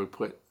and I would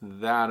put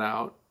that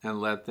out and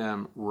let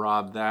them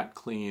rob that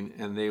clean,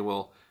 and they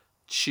will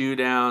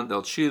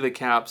they'll chew the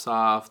caps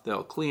off,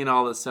 they'll clean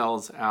all the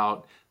cells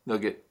out, they'll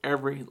get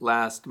every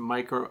last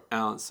micro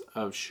ounce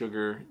of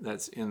sugar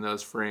that's in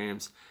those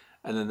frames,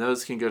 and then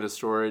those can go to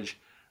storage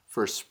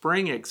for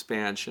spring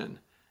expansion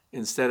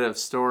instead of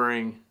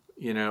storing,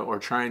 or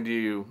trying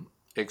to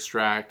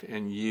extract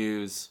and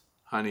use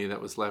honey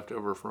that was left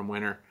over from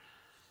winter.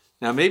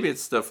 Now maybe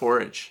it's the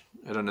forage.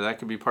 I don't know, that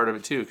could be part of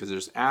it too, because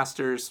there's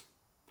asters,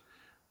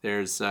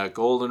 there's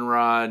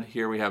goldenrod,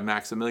 here we have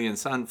Maximilian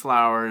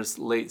sunflowers,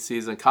 late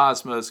season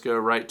cosmos go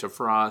right to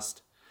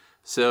frost.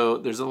 So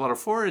there's a lot of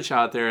forage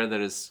out there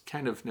that is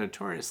kind of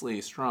notoriously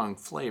strong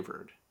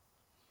flavored.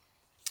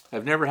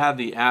 I've never had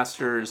the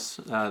asters,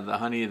 the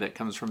honey that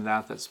comes from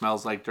that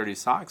smells like dirty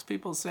socks,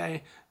 people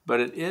say, but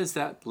it is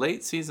that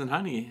late season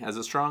honey has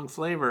a strong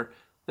flavor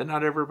that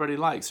not everybody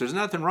likes. There's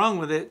nothing wrong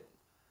with it.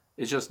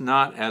 It's just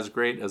not as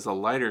great as a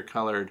lighter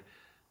colored.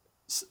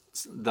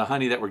 The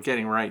honey that we're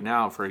getting right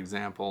now, for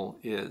example,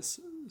 is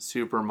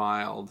super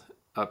mild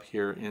up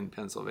here in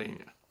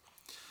Pennsylvania.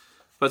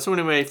 But so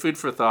anyway, food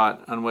for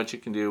thought on what you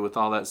can do with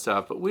all that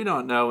stuff. But we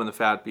don't know when the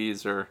fat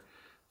bees are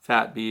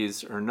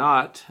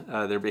not.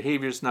 Their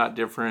behavior's not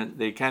different.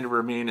 They kind of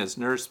remain as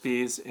nurse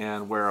bees,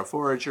 and where a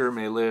forager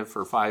may live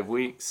for 5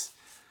 weeks,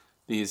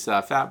 these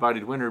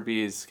fat-bodied winter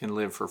bees can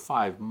live for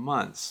 5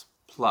 months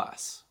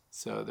plus.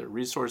 So the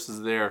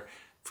resources there.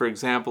 For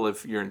example,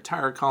 if your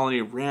entire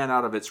colony ran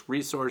out of its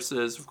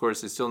resources, of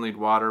course they still need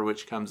water,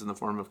 which comes in the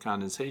form of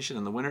condensation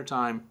in the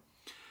wintertime.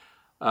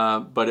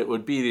 But it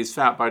would be these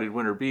fat-bodied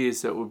winter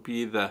bees that would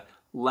be the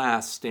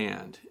last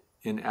stand.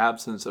 In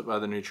absence of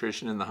other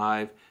nutrition in the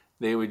hive,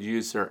 they would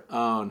use their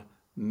own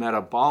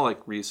metabolic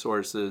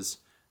resources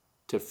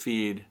to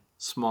feed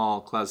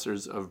small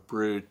clusters of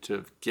brood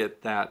to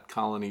get that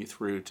colony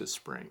through to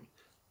spring.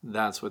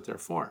 That's what they're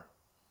for.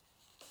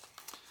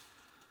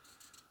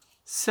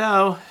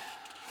 So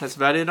that's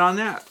about it on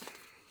that.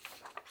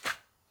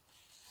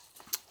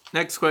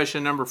 Next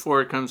question, number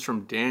 4, comes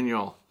from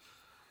Daniel.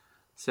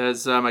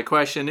 Says, my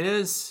question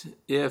is,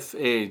 if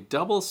a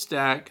double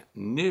stack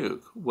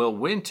nuke will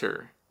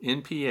winter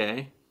in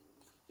PA,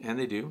 and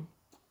they do,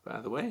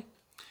 by the way,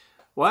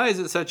 why is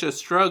it such a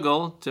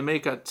struggle to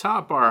make a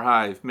top bar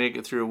hive make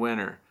it through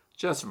winter?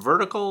 Just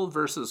vertical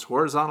versus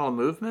horizontal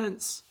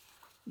movements?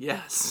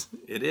 Yes,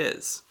 it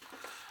is.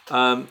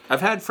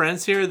 I've had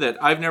friends here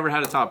that I've never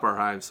had a top bar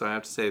hive, so I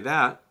have to say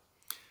that.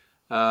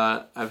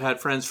 I've had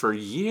friends for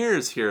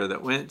years here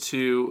that went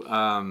to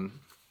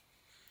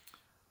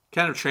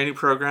kind of training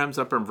programs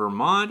up in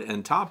Vermont,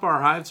 and top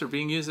bar hives are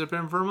being used up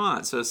in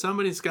Vermont. So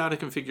somebody's got a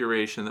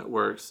configuration that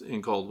works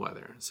in cold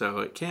weather. So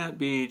it can't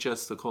be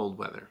just the cold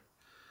weather.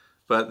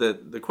 But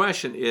the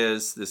question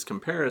is this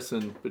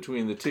comparison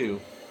between the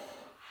two.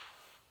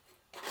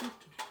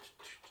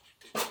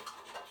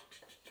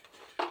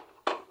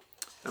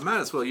 I might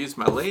as well use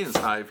my Layens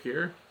hive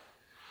here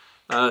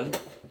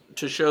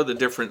to show the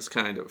difference,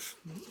 kind of.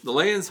 The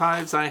Layens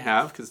hives I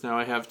have, because now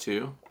I have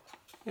 2.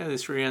 Yeah,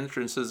 there's 3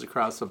 entrances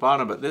across the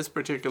bottom, but this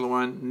particular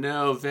one,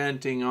 no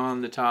venting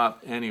on the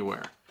top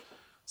anywhere.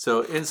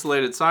 So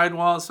insulated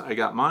sidewalls, I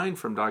got mine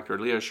from Dr.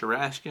 Leo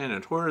Sharashkin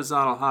at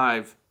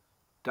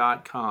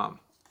horizontalhive.com.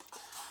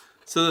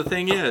 So the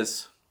thing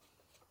is,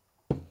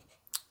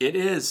 it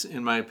is,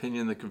 in my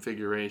opinion, the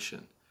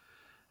configuration.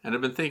 And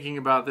I've been thinking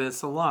about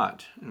this a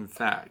lot, in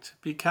fact,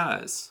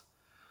 because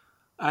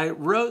I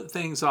wrote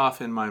things off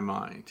in my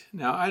mind.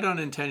 Now, I don't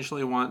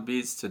intentionally want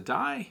bees to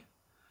die,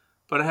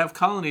 but I have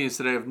colonies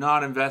that I have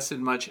not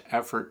invested much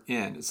effort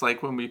in. It's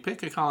like when we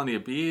pick a colony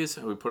of bees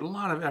and we put a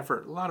lot of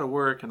effort, a lot of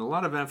work, and a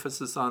lot of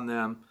emphasis on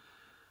them,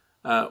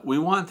 we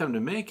want them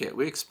to make it.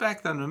 We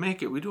expect them to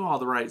make it. We do all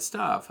the right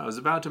stuff. I was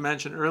about to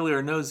mention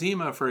earlier,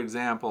 nosema, for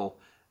example,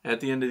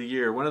 at the end of the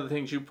year. One of the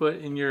things you put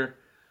in your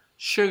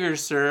sugar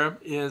syrup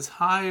is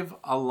Hive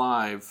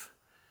Alive,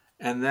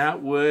 and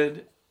that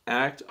would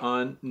act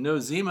on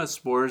nosema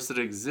spores that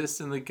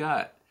exist in the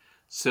gut.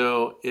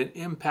 So it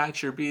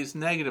impacts your bees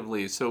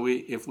negatively. So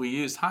if we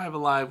use Hive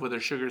Alive with our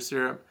sugar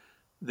syrup,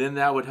 then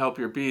that would help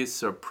your bees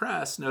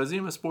suppress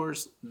nosema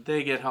spores.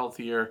 They get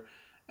healthier,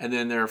 and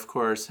then they, of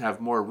course, have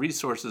more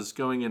resources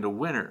going into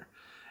winter.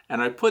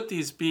 And I put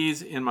these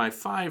bees in my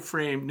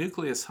 5-frame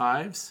nucleus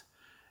hives,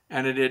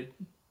 and I did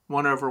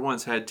 1/1,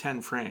 so I had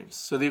 10 frames.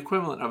 So the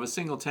equivalent of a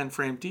single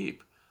 10-frame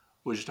deep,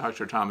 which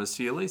Dr. Thomas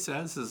Seeley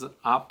says is an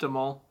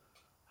optimal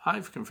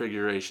hive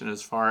configuration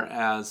as far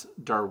as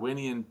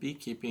Darwinian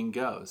beekeeping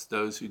goes.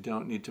 Those who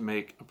don't need to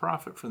make a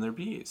profit from their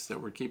bees,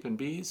 that we're keeping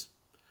bees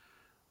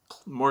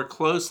more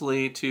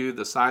closely to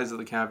the size of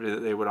the cavity that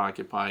they would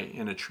occupy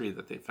in a tree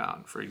that they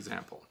found, for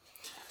example.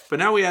 But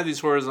now we have these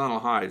horizontal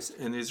hives,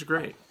 and these are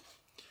great.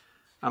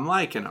 I'm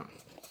liking them.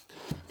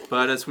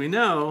 But as we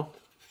know,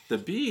 the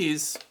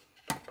bees,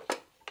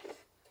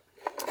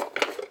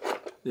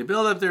 they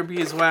build up their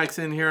beeswax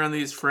in here on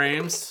these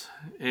frames.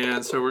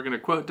 And so we're going to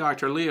quote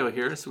Dr. Leo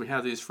here. So we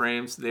have these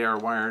frames. They are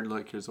wired.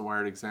 Look, here's a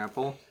wired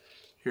example.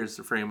 Here's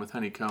the frame with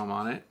honeycomb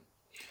on it.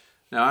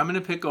 Now I'm in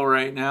a pickle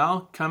right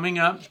now. Coming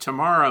up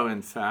tomorrow,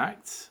 in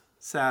fact,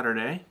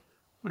 Saturday,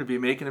 I'm going to be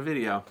making a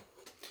video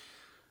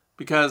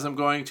because I'm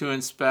going to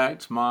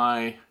inspect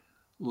my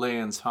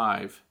Layens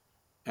hive.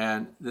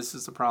 And this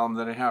is the problem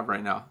that I have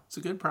right now. It's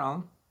a good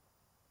problem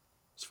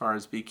as far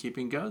as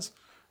beekeeping goes.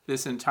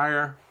 This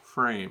entire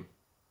frame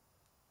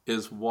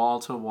is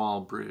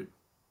wall-to-wall brood.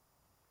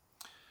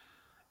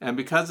 And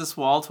because it's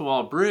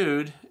wall-to-wall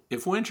brood,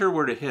 if winter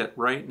were to hit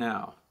right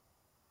now,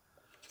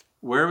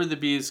 where would the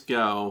bees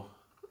go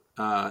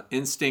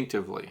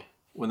instinctively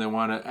when they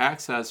want to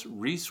access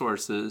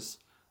resources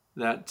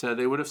that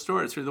they would have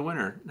stored through the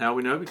winter? Now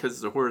we know because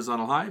it's a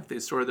horizontal hive, they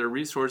store their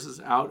resources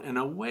out and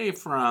away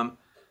from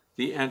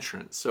the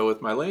entrance. So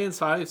with my Layens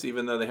hives,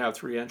 even though they have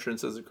 3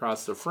 entrances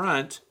across the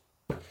front,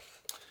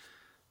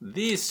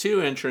 these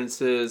 2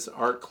 entrances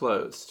are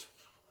closed.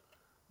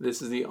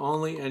 This is the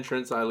only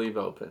entrance I leave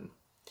open.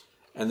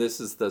 And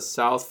this is the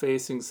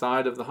south-facing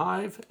side of the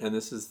hive, and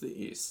this is the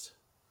east.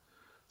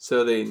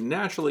 So they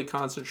naturally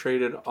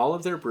concentrated all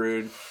of their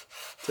brood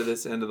to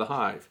this end of the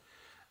hive.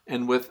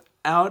 And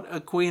without a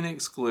queen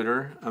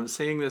excluder, I'm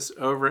saying this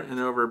over and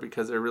over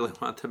because I really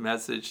want the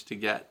message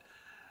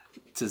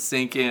to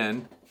sink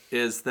in,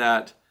 is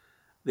that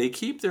they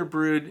keep their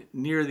brood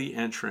near the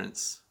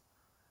entrance.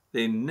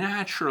 They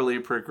naturally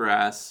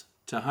progress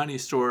to honey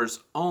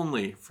stores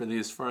only for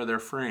these farther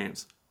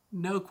frames.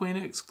 No queen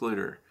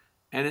excluder,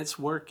 and it's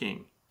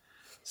working.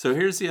 So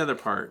here's the other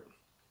part.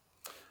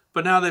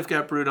 But now they've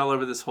got brood all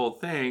over this whole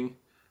thing.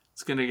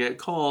 It's going to get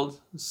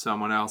cold.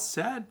 Someone else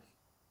said,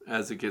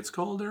 as it gets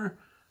colder,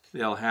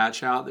 they'll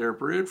hatch out their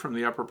brood from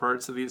the upper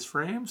parts of these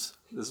frames.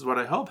 This is what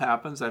I hope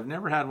happens. I've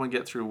never had one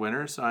get through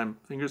winter, so I'm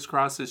fingers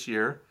crossed this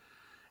year.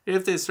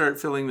 If they start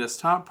filling this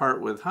top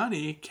part with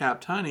honey,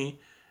 capped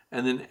honey,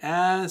 and then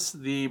as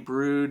the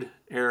brood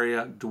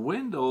area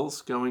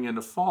dwindles going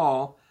into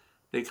fall,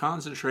 they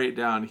concentrate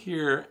down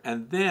here,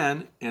 and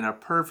then in a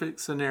perfect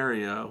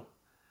scenario,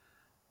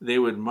 they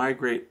would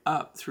migrate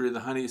up through the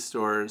honey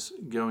stores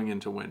going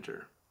into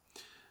winter.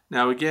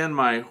 Now again,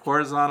 my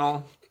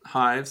horizontal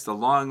hives, the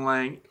long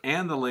laying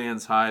and the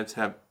Layens hives,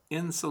 have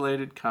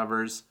insulated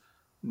covers,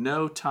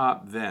 no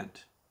top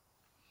vent.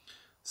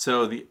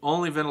 So the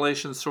only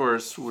ventilation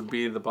source would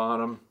be the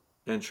bottom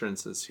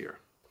entrances here.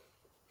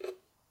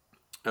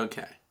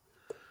 Okay,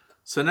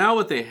 so now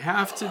what they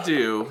have to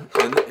do,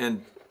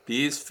 and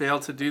bees fail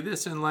to do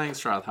this in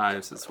Langstroth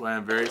hives, that's why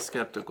I'm very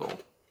skeptical.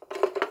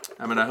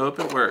 I mean, I hope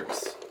it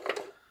works.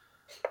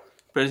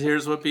 But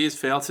here's what bees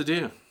fail to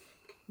do.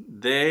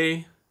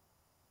 They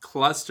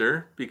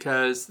cluster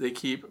because they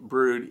keep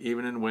brood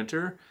even in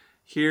winter.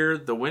 Here,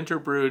 the winter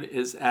brood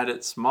is at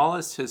its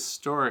smallest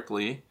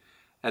historically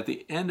at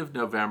the end of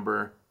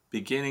November,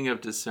 beginning of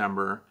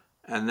December,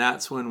 and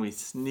that's when we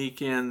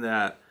sneak in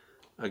that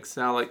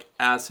oxalic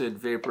acid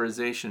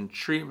vaporization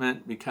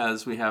treatment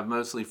because we have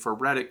mostly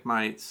phoretic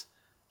mites,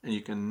 and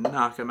you can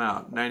knock them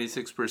out,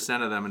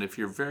 96% of them. And if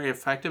you're very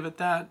effective at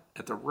that,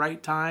 at the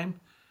right time,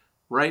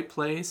 right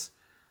place,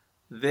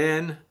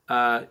 then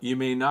you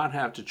may not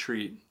have to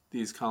treat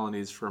these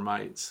colonies for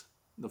mites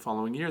the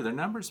following year. Their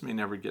numbers may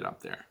never get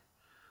up there.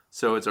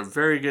 So it's a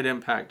very good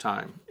impact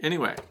time.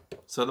 Anyway,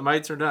 so the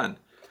mites are done.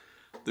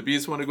 The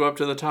bees want to go up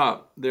to the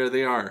top. There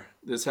they are.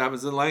 This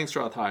happens in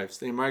Langstroth hives.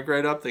 They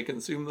migrate up, they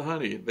consume the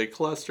honey, they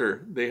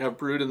cluster, they have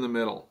brood in the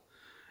middle.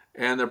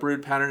 And their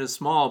brood pattern is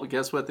small, but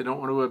guess what? They don't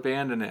want to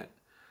abandon it.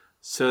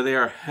 So they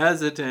are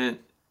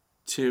hesitant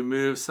to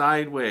move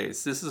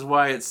sideways. This is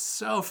why it's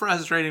so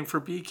frustrating for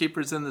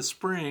beekeepers in the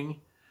spring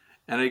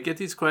And I get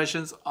these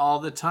questions all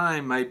the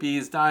time. My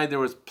bees died. There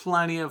was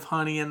plenty of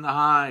honey in the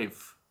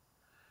hive.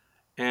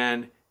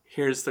 And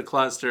here's the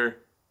cluster.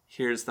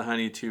 Here's the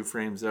honey 2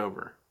 frames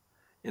over.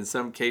 In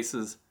some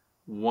cases,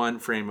 1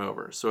 frame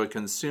over. So a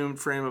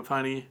consumed frame of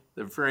honey,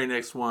 the very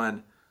next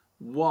one,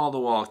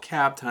 wall-to-wall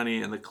capped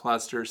honey, and the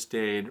cluster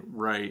stayed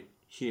right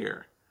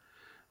here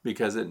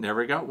because it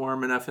never got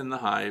warm enough in the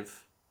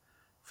hive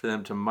for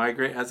them to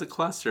migrate as a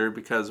cluster.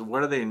 Because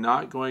what are they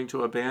not going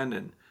to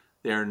abandon?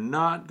 They are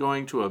not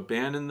going to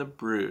abandon the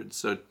brood.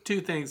 So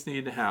 2 things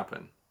need to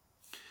happen.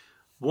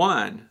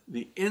 1,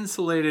 the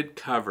insulated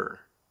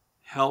cover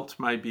helped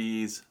my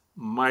bees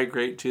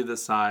migrate to the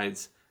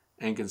sides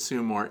and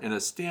consume more in a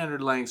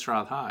standard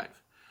Langstroth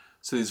hive.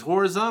 So these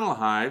horizontal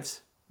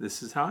hives,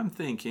 this is how I'm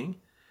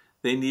thinking,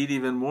 they need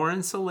even more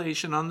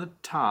insulation on the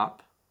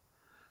top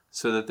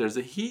so that there's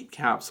a heat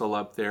capsule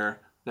up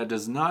there that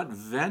does not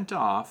vent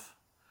off,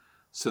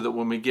 so that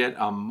when we get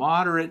a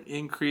moderate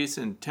increase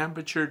in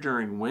temperature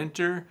during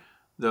winter,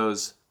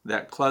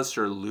 that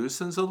cluster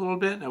loosens a little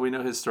bit. Now we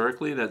know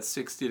historically that's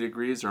 60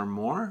 degrees or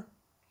more.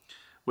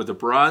 With the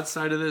broad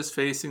side of this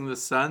facing the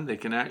sun, they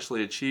can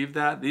actually achieve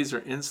that. These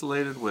are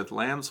insulated with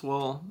lamb's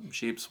wool,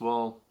 sheep's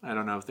wool. I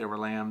don't know if they were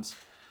lambs.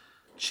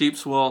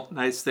 Sheep's wool,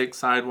 nice thick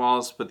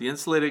sidewalls, but the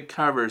insulated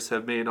covers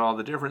have made all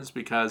the difference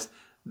because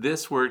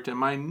this worked in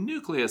my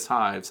nucleus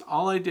hives.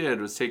 All I did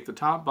was take the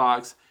top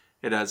box.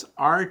 It has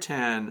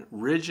R10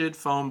 rigid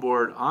foam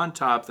board on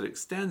top that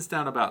extends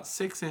down about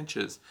 6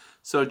 inches.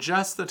 So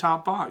just the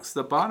top box,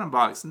 the bottom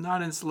box,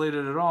 not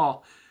insulated at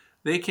all.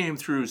 They came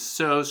through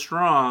so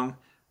strong,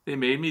 they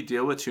made me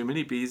deal with too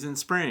many bees in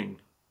spring.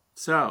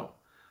 So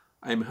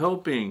I'm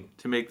hoping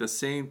to make the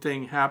same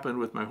thing happen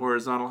with my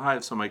horizontal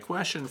hive. So my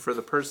question for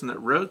the person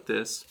that wrote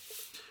this,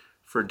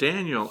 for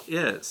Daniel,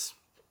 is,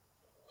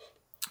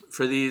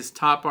 for these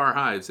top bar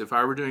hives, if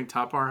I were doing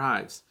top bar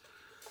hives,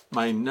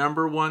 my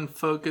number 1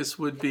 focus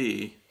would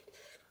be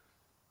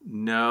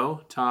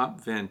no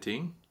top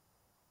venting,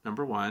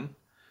 number 1.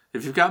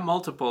 If you've got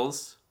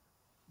multiples,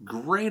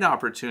 great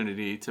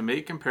opportunity to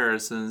make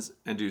comparisons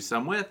and do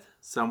some with,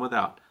 some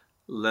without.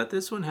 Let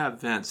this one have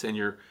vents, and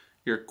your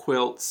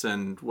quilts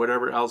and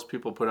whatever else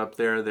people put up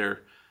there,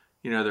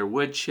 their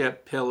wood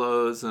chip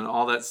pillows and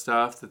all that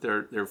stuff that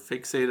they're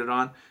fixated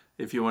on.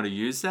 If you want to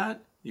use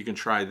that, you can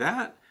try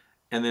that.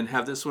 And then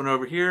have this one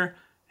over here,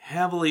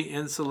 heavily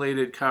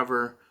insulated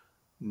cover,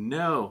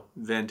 no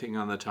venting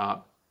on the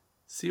top.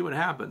 See what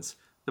happens.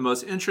 The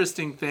most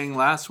interesting thing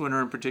last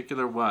winter in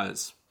particular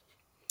was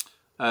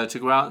to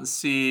go out and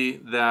see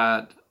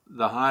that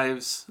the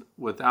hives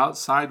without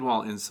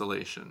sidewall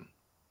insulation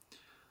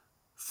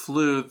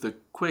flew the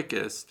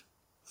quickest,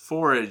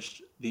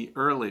 foraged the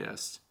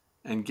earliest,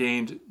 and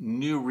gained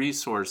new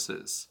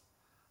resources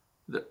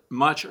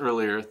much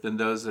earlier than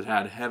those that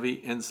had heavy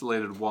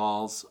insulated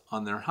walls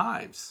on their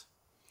hives.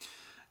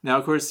 Now,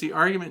 of course, the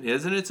argument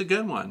is, and it's a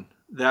good one,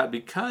 that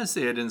because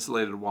they had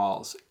insulated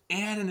walls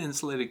and an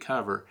insulated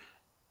cover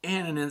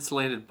and an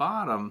insulated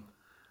bottom,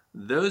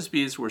 those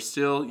bees were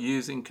still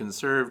using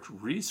conserved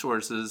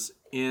resources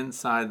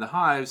inside the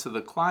hive, so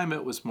the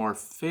climate was more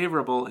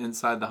favorable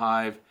inside the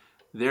hive.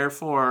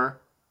 Therefore,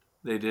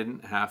 they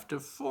didn't have to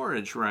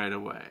forage right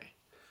away.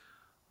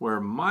 Where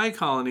my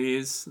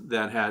colonies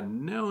that had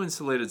no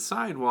insulated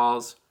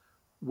sidewalls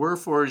were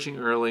foraging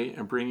early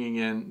and bringing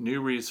in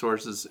new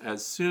resources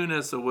as soon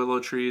as the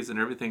willow trees and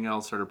everything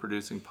else started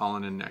producing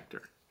pollen and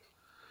nectar.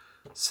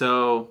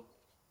 So,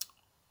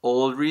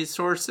 old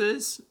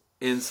resources,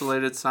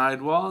 insulated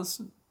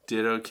sidewalls,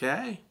 did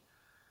okay.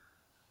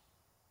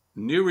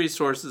 New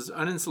resources,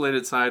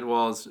 uninsulated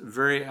sidewalls,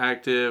 very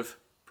active,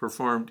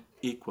 performed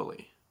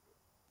equally.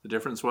 The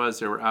difference was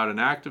they were out and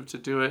active to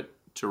do it,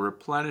 to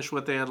replenish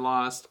what they had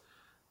lost.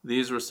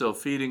 These were still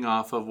feeding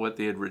off of what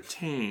they had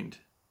retained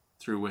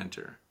through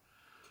winter.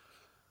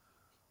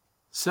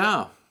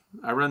 So,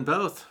 I run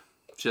both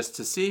just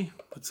to see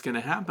what's going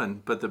to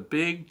happen. But the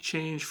big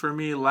change for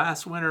me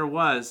last winter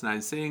was, and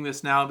I'm saying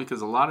this now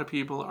because a lot of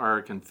people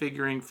are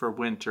configuring for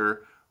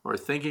winter or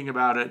thinking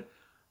about it,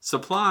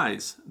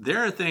 supplies.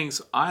 There are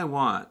things I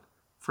want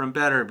from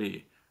Better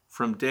Bee,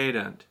 from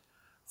Dadant,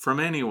 from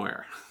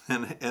anywhere,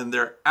 and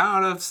they're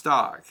out of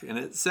stock, and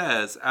it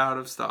says out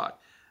of stock.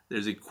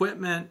 There's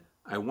equipment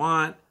I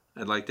want,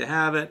 I'd like to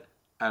have it,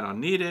 I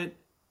don't need it,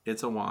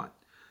 it's a want.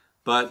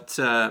 But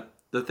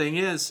the thing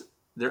is,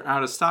 they're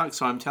out of stock,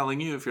 so I'm telling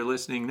you, if you're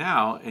listening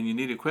now and you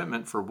need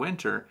equipment for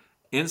winter,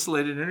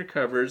 insulated inner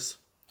covers,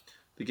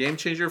 the game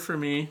changer for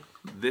me,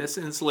 this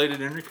insulated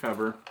inner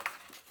cover.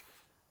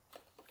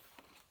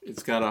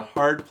 It's got a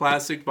hard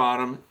plastic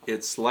bottom.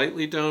 It's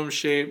slightly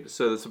dome-shaped,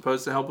 so it's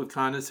supposed to help with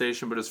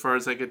condensation, but as far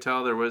as I could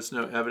tell, there was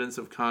no evidence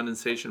of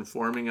condensation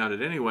forming on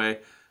it anyway.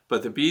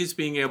 But the bees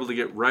being able to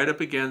get right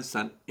up against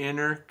an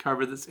inner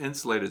cover that's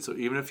insulated. So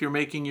even if you're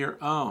making your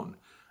own,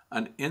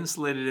 an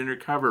insulated inner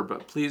cover,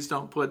 but please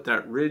don't put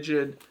that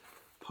rigid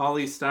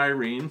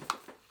polystyrene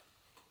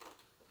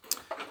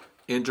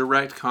in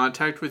direct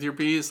contact with your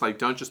bees. Like,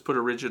 don't just put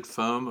a rigid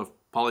foam of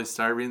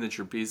polystyrene that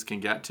your bees can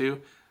get to.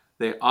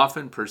 they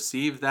often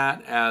perceive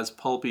that as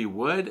pulpy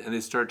wood and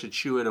they start to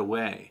chew it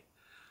away.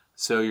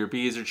 So your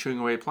bees are chewing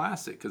away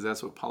plastic because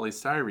that's what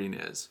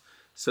polystyrene is.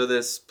 So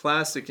this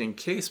plastic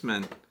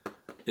encasement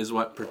is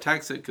what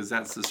protects it because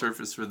that's the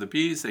surface for the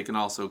bees. They can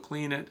also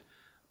clean it,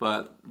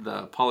 but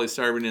the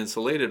polystyrene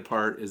insulated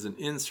part is an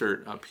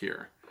insert up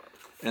here.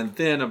 And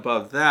then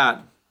above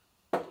that,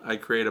 I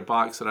create a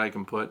box that I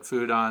can put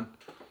food on,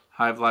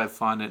 Hive Life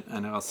fondant,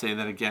 and I'll say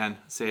that again,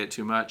 say it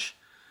too much.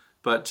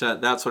 But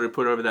that's what I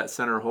put over that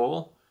center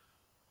hole.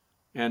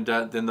 And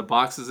then the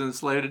box is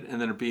insulated, and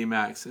then a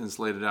Beemax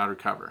insulated outer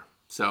cover.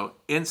 So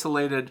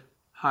insulated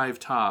hive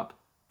top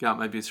got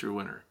my bees through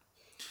winter.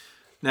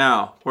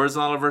 Now,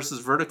 horizontal versus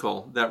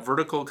vertical. That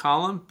vertical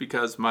column,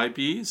 because my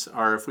bees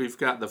are, if we've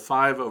got the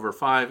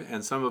 5/5,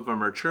 and some of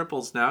them are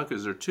triples now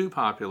because they're too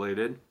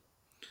populated,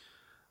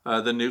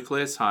 the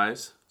nucleus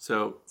hives.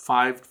 So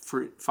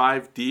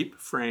five deep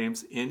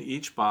frames in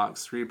each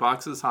box, 3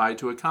 boxes high,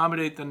 to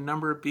accommodate the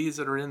number of bees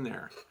that are in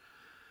there.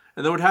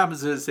 And then what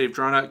happens is they've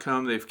drawn out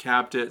comb, they've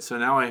capped it, so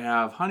now I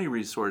have honey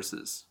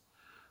resources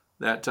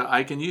that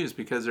I can use.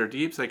 Because they're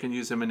deeps, I can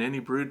use them in any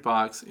brood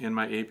box in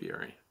my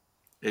apiary,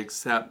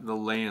 except the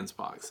lands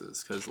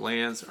boxes, because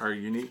lands are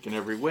unique in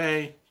every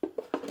way.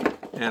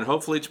 And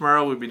hopefully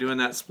tomorrow we'll be doing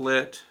that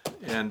split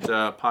and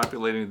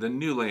populating the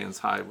new lands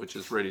hive, which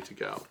is ready to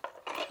go.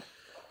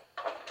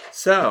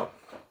 So,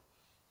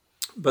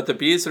 but the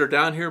bees that are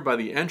down here by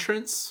the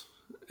entrance,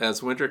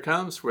 as winter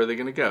comes, where are they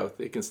going to go?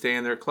 They can stay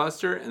in their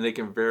cluster and they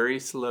can very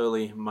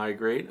slowly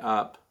migrate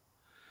up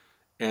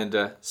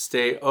and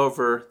stay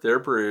over their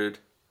brood,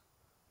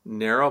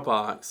 narrow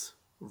box,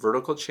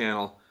 vertical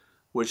channel,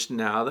 which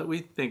now that we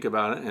think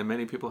about it, and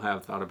many people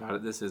have thought about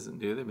it, this isn't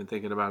new, they've been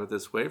thinking about it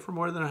this way for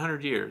more than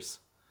 100 years.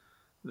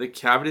 The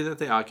cavity that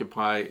they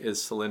occupy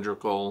is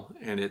cylindrical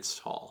and it's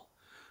tall.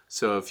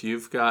 So if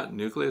you've got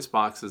nucleus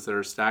boxes that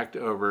are stacked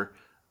over,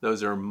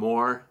 those are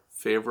more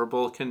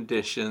favorable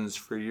conditions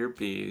for your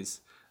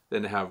bees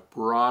than to have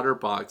broader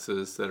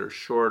boxes that are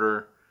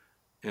shorter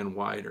and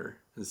wider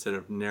instead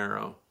of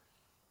narrow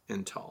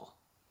and tall.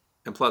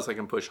 And plus I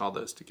can push all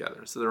those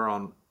together. So they're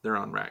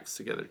on racks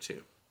together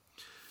too.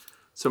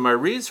 So my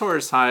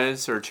resource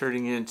hives are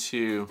turning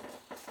into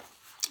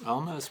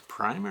almost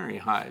primary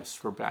hives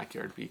for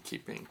backyard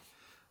beekeeping.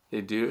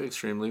 They do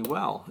extremely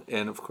well.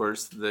 And of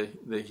course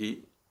the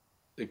heat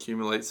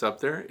accumulates up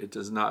there. It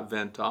does not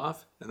vent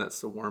off, and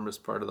that's the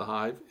warmest part of the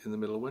hive in the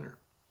middle of winter.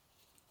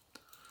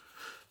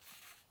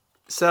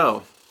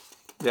 So,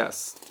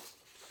 yes,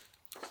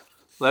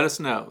 let us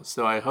know.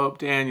 So I hope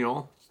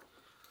Daniel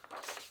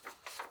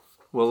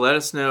will let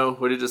us know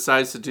what he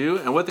decides to do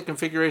and what the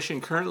configuration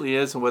currently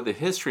is and what the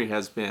history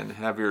has been.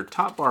 Have your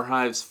top bar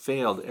hives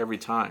failed every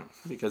time?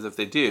 Because if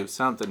they do,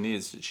 something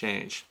needs to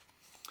change.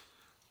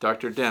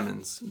 Dr.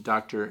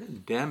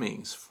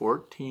 Deming's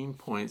 14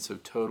 points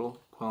of total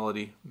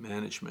quality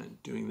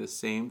management, doing the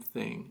same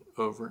thing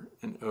over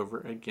and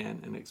over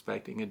again and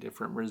expecting a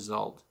different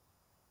result,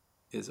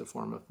 is a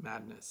form of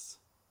madness.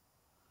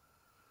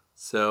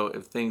 So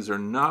if things are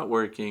not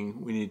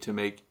working, we need to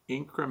make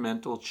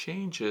incremental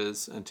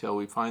changes until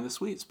we find the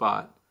sweet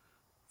spot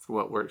for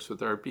what works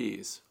with our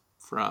bees,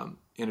 from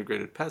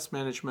integrated pest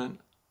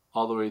management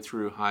all the way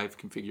through hive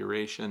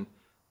configuration,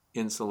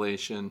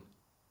 insulation,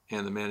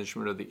 and the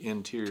management of the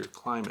interior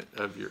climate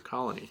of your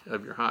colony,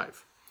 of your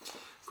hive.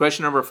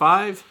 Question number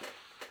 5,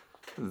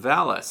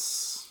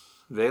 Vallis.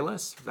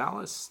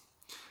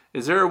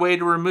 Is there a way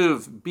to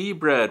remove bee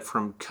bread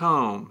from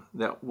comb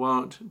that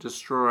won't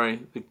destroy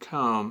the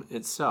comb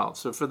itself?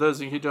 So for those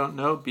of you who don't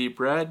know, bee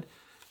bread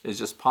is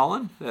just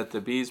pollen that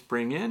the bees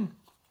bring in.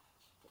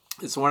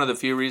 It's one of the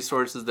few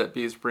resources that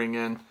bees bring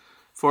in.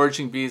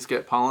 Foraging bees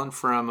get pollen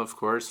from, of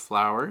course,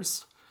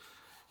 flowers.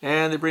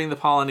 And they bring the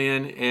pollen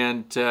in,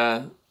 and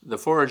the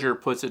forager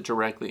puts it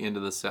directly into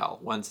the cell.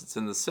 Once it's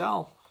in the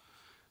cell,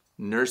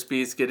 nurse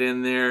bees get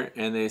in there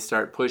and they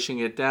start pushing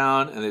it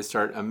down and they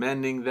start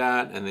amending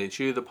that, and they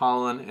chew the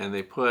pollen and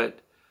they put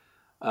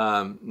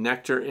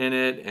nectar in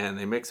it and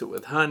they mix it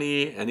with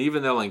honey, and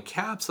even they'll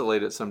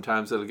encapsulate it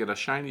sometimes. It'll get a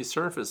shiny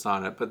surface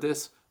on it, but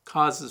this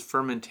causes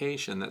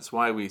fermentation. That's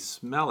why we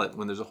smell it.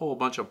 When there's a whole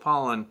bunch of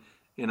pollen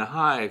in a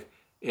hive,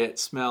 it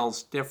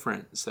smells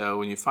different. So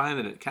when you find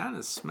that it kind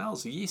of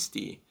smells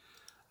yeasty,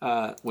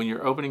 when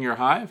you're opening your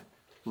hive,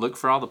 look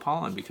for all the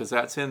pollen because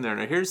that's in there.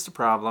 Now here's the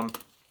problem.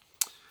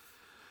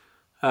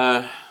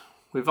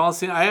 We've all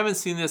seen, I haven't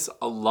seen this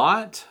a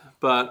lot,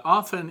 but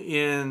often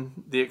in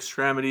the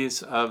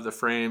extremities of the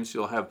frames,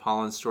 you'll have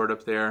pollen stored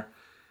up there,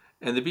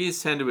 and the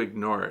bees tend to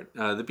ignore it.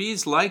 The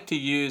bees like to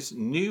use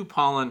new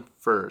pollen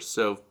first.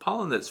 So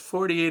pollen that's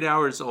 48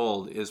 hours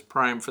old is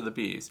prime for the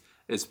bees.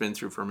 It's been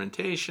through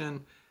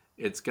fermentation.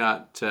 It's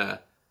got,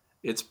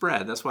 it's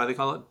bread. That's why they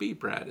call it bee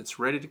bread. It's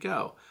ready to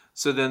go.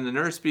 So then the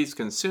nurse bees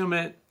consume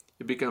it.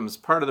 It becomes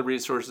part of the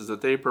resources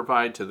that they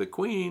provide to the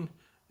queen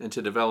and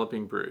to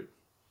developing brood.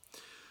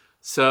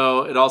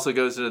 So it also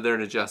goes into their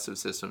digestive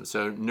system.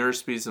 So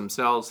nurse bees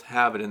themselves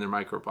have it in their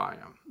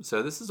microbiome.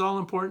 So this is all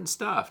important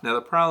stuff. Now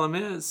the problem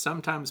is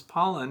sometimes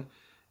pollen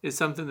is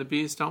something the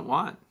bees don't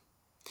want.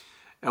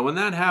 And when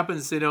that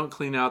happens, they don't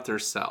clean out their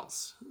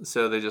cells.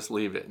 So they just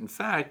leave it. In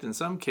fact, in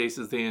some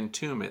cases, they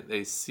entomb it.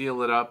 They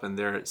seal it up and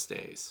there it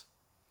stays.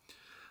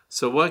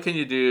 So what can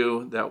you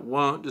do that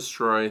won't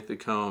destroy the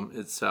comb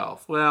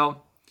itself?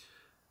 Well,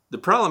 the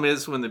problem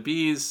is when the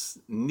bees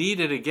need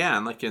it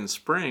again, like in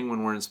spring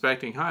when we're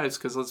inspecting hives,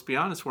 because let's be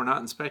honest, we're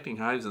not inspecting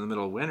hives in the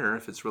middle of winter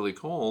if it's really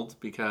cold,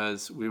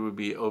 because we would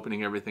be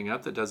opening everything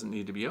up that doesn't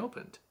need to be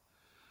opened.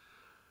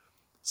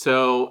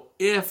 So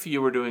if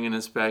you were doing an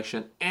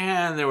inspection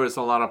and there was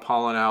a lot of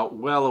pollen out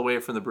well away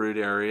from the brood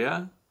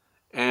area,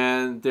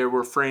 and there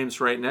were frames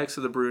right next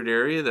to the brood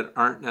area that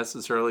aren't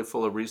necessarily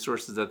full of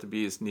resources that the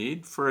bees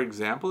need. For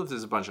example, if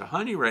there's a bunch of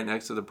honey right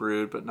next to the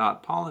brood but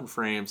not pollen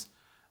frames,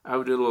 I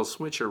would do a little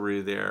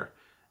switcheroo there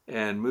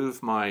and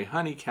move my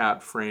honey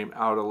cap frame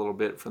out a little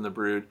bit from the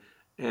brood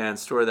and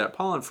store that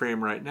pollen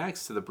frame right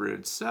next to the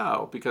brood.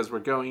 So, because we're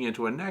going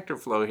into a nectar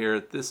flow here,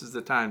 this is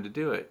the time to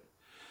do it.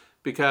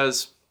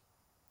 Because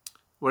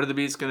what are the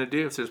bees going to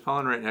do if there's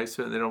pollen right next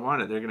to it and they don't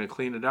want it? They're going to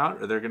clean it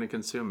out or they're going to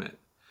consume it.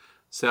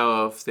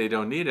 So if they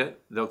don't need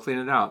it, they'll clean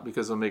it out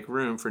because they'll make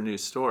room for new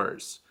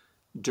stores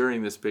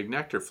during this big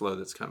nectar flow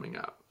that's coming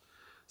up.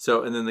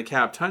 So, and then the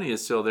capped honey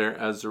is still there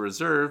as a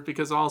reserve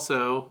because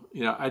also,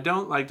 I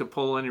don't like to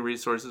pull any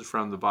resources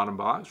from the bottom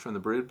box, from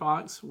the brood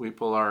box. We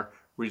pull our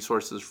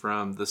resources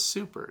from the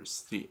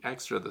supers, the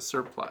extra, the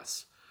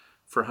surplus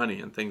for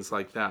honey and things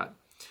like that.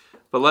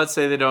 But let's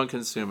say they don't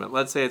consume it.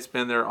 Let's say it's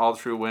been there all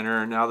through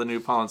winter. Now the new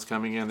pollen's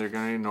coming in. They're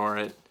going to ignore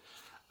it.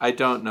 I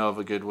don't know of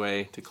a good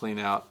way to clean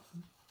out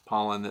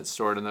pollen that's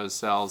stored in those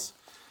cells.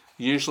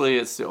 Usually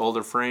it's the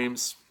older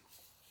frames,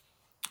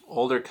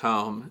 older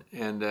comb,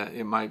 and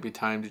it might be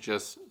time to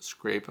just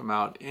scrape them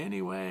out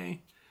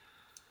anyway.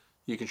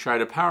 You can try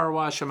to power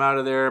wash them out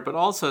of there, but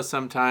also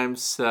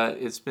sometimes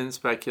it's been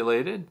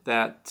speculated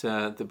that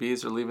the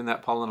bees are leaving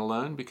that pollen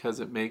alone because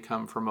it may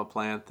come from a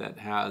plant that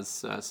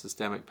has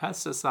systemic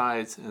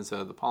pesticides, and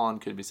so the pollen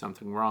could be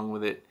something wrong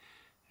with it,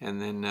 and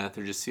then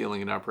they're just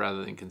sealing it up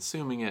rather than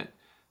consuming it.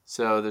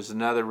 So there's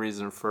another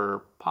reason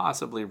for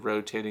possibly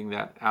rotating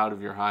that out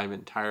of your hive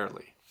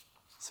entirely.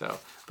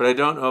 But I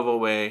don't know of a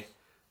way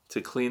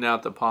to clean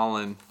out the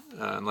pollen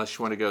unless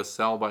you want to go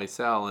cell by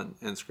cell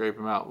and scrape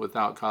them out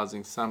without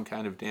causing some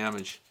kind of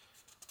damage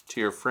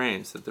to your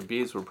frames that the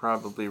bees would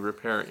probably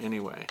repair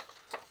anyway.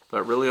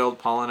 But really old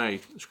pollen,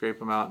 I scrape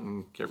them out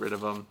and get rid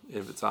of them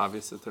if it's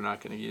obvious that they're not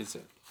going to use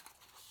it.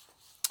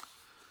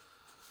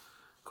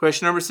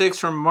 Question number 6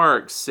 from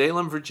Mark,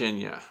 Salem,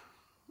 Virginia.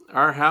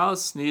 Our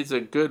house needs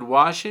a good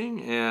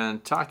washing,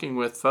 and talking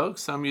with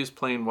folks, some use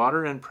plain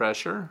water and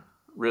pressure,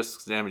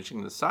 risks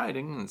damaging the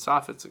siding and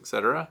soffits,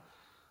 etc.,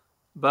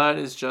 but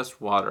is just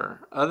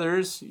water.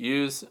 Others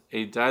use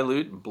a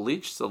dilute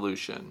bleach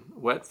solution.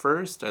 Wet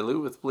first,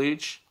 dilute with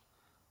bleach,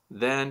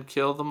 then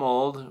kill the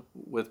mold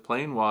with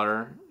plain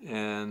water,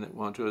 and it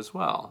won't do as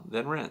well.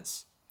 Then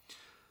rinse.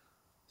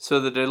 So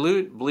the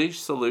dilute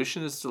bleach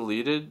solution is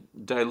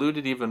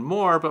diluted even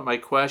more, but my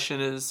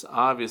question is,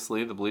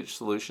 obviously, the bleach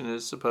solution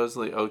is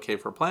supposedly okay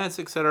for plants,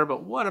 etc.,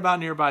 but what about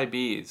nearby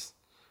bees?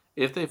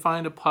 If they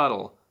find a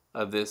puddle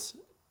of this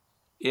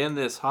in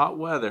this hot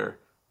weather,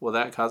 will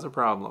that cause a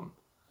problem?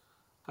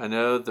 I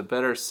know the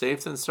better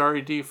safe than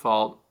sorry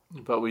default,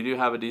 but we do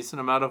have a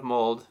decent amount of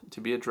mold to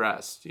be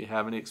addressed. Do you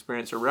have any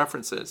experience or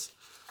references?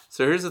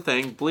 So here's the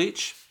thing,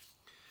 bleach.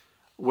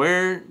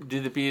 Where do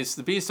the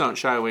bees don't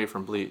shy away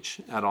from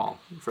bleach at all,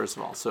 first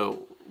of all.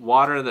 So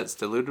water that's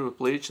diluted with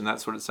bleach, and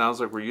that's what it sounds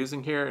like we're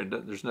using here.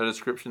 There's no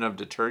description of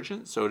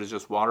detergent, so it is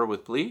just water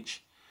with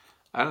bleach.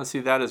 I don't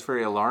see that as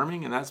very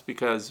alarming, and that's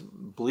because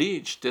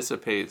bleach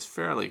dissipates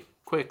fairly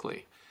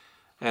quickly.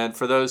 And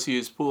for those who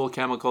use pool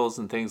chemicals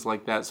and things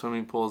like that,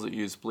 swimming pools that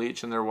use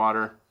bleach in their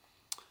water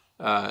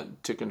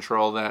to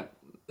control that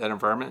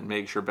environment and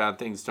make sure bad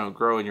things don't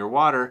grow in your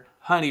water,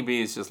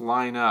 honeybees just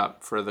line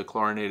up for the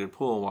chlorinated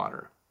pool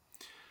water.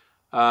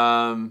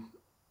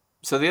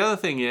 So the other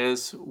thing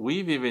is,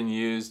 we've even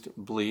used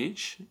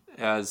bleach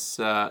as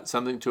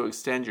something to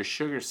extend your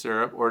sugar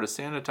syrup or to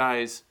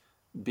sanitize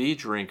bee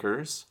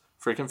drinkers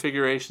for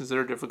configurations that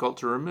are difficult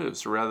to remove.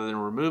 So rather than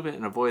remove it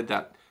and avoid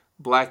that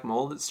black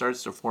mold that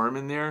starts to form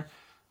in there,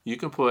 you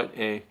can put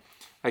I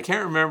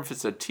can't remember if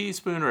it's a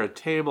teaspoon or a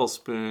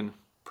tablespoon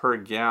per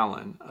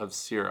gallon of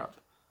syrup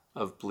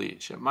of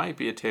bleach. It might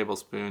be a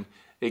tablespoon.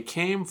 It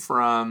came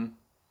from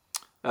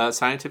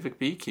Scientific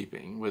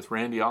Beekeeping with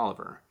Randy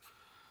Oliver.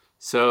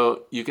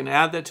 So you can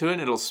add that to it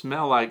and it'll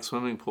smell like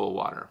swimming pool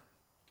water.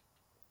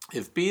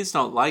 If bees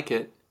don't like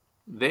it,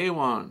 they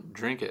won't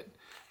drink it.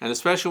 And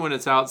especially when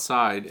it's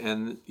outside,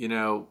 and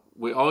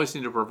we always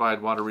need to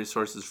provide water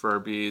resources for our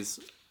bees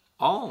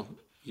all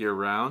year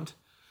round,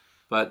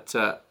 but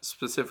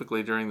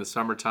specifically during the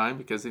summertime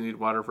because they need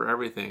water for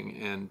everything.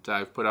 And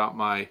I've put out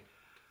my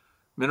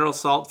mineral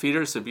salt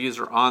feeders. The bees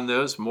are on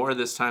those more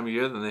this time of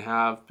year than they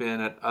have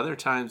been at other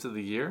times of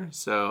the year.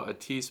 So a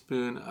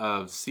teaspoon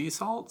of sea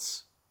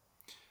salts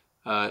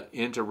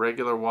into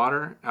regular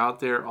water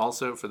out there.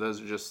 Also, for those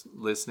who are just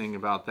listening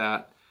about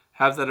that,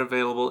 have that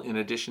available in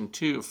addition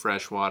to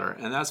fresh water.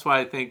 And that's why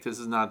I think this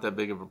is not that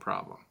big of a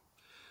problem.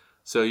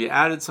 So you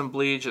added some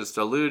bleach, it's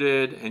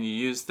diluted, and you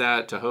use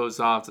that to hose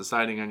off the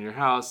siding on your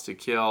house to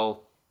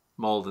kill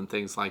mold and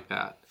things like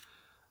that.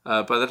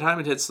 By the time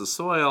it hits the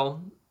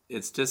soil,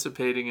 it's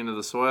dissipating into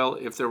the soil.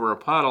 If there were a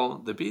puddle,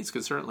 the bees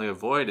could certainly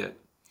avoid it.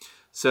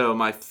 So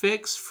my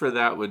fix for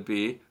that would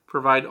be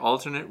provide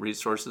alternate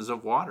resources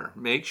of water.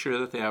 Make sure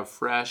that they have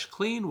fresh,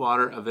 clean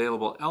water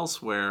available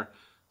elsewhere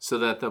so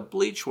that the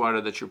bleach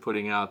water that you're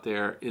putting out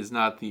there is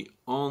not the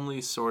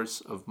only source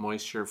of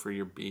moisture for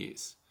your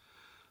bees.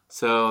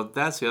 So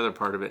that's the other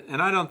part of it.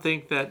 And I don't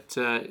think that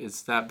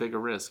it's that big a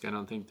risk. I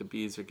don't think the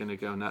bees are going to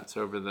go nuts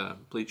over the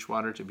bleach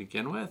water to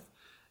begin with.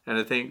 And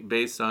I think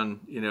based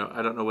on,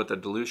 I don't know what the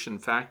dilution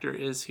factor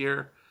is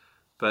here,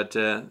 but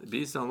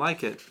bees don't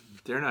like it.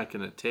 They're not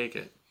going to take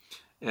it.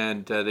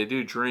 And they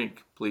do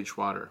drink bleach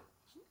water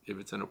if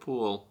it's in a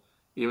pool.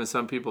 Even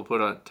some people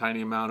put a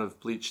tiny amount of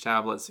bleach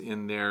tablets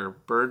in their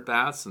bird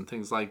baths and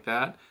things like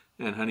that,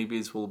 and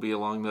honeybees will be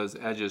along those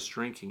edges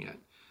drinking it.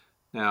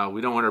 Now,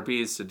 we don't want our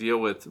bees to deal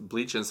with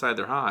bleach inside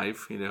their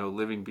hive,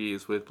 living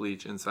bees with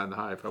bleach inside the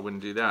hive. I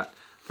wouldn't do that.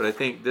 But I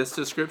think this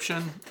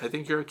description, I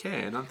think you're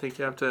okay. I don't think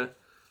you have to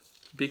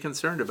be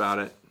concerned about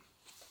it.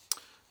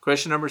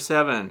 Question number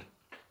 7,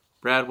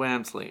 Brad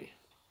Wamsley.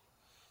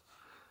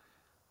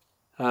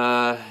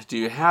 Do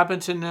you happen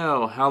to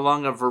know how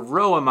long a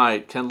varroa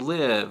mite can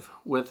live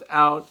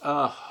without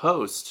a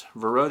host?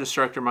 Varroa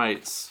destructor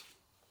mites.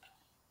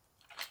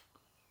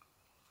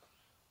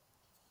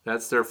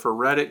 That's their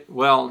phoretic,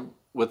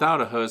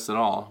 without a host at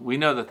all. We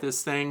know that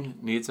this thing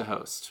needs a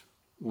host.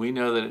 We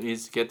know that it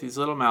needs to get these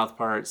little mouth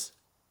parts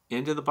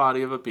into the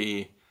body of a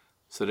bee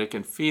so that it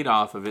can feed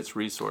off of its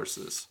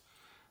resources.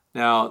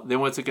 Now, then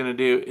what's it going to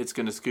do? It's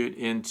going to scoot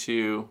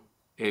into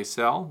a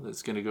cell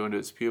that's going to go into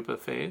its pupa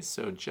phase.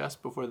 So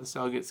just before the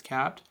cell gets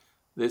capped,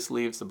 this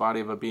leaves the body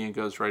of a bee and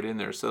goes right in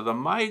there. So the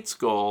mite's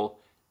goal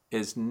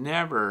is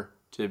never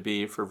to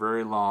be for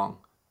very long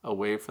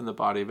away from the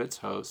body of its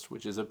host,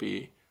 which is a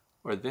bee,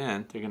 or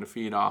then they're going to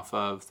feed off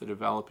of the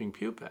developing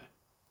pupa.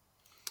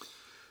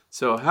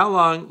 So how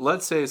long,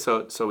 let's say,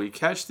 so we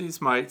catch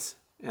these mites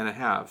and a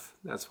half.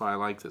 That's why I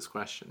like this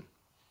question.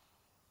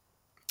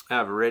 I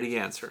have a ready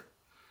answer,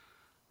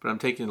 but I'm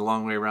taking the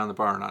long way around the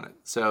barn on it.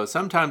 So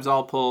sometimes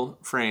I'll pull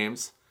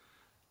frames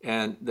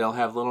and they'll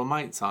have little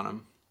mites on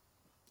them.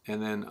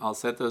 And then I'll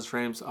set those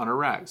frames on a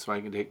rack so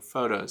I can take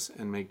photos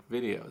and make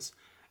videos.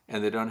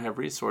 And they don't have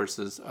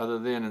resources other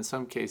than, in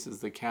some cases,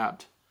 the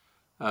capped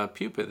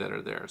pupae that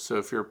are there. So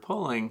if you're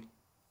pulling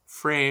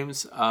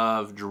frames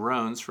of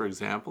drones, for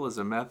example, as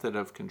a method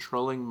of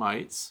controlling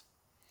mites,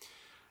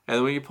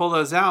 and when you pull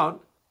those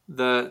out,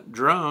 the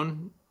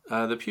drone,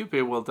 the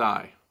pupae will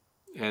die.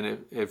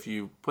 And if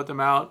you put them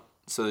out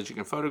so that you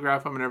can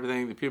photograph them and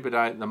everything, the pupa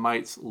die, the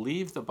mites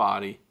leave the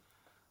body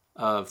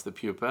of the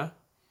pupa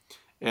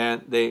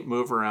and they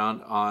move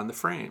around on the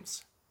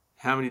frames.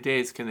 How many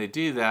days can they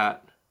do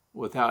that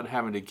without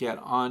having to get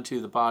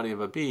onto the body of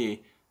a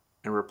bee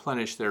and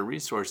replenish their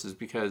resources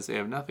because they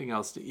have nothing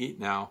else to eat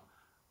now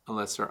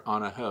unless they're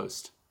on a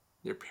host?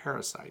 They're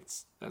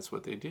parasites. That's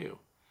what they do.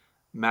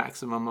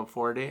 Maximum of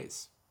 4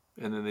 days,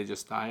 and then they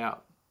just die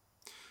out.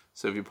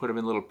 So if you put them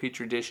in little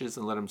petri dishes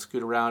and let them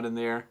scoot around in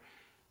there,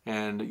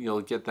 and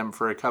you'll get them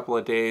for a couple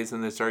of days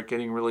and they start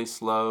getting really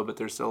slow, but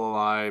they're still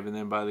alive, and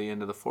then by the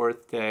end of the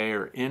 4th day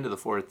or into the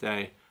 4th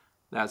day,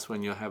 that's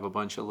when you'll have a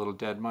bunch of little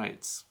dead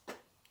mites.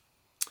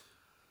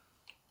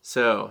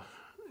 So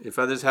if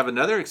others have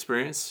another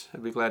experience,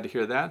 I'd be glad to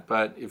hear that.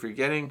 But if you're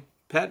getting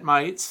pet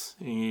mites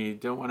and you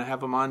don't want to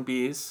have them on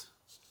bees,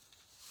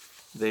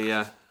 they,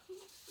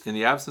 in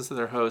the absence of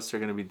their hosts, are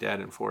going to be dead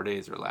in 4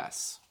 days or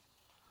less.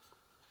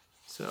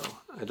 So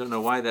I don't know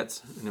why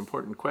that's an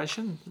important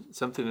question,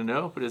 something to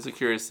know, but it's a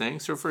curious thing.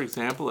 So for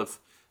example, if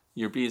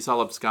your bees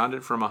all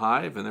absconded from a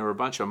hive and there were a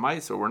bunch of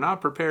mice that were not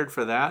prepared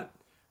for that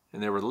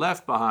and they were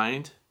left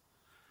behind,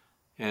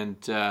 and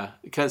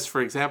because,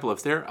 for example,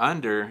 if they're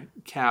under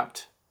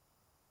capped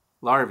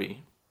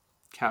larvae,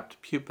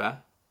 capped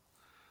pupa,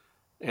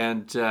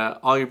 and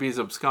all your bees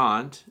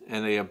abscond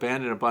and they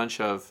abandon a bunch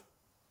of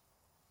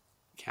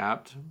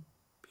capped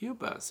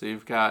pupa. So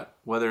you've got,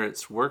 whether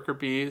it's worker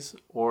bees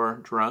or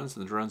drones,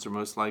 and the drones are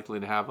most likely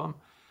to have them.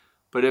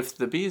 But if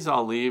the bees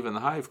all leave and the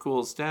hive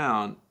cools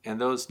down and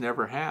those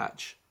never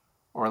hatch,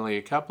 or only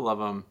a couple of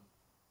them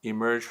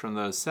emerge from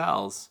those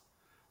cells,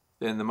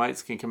 then the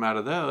mites can come out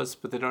of those,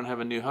 but they don't have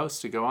a new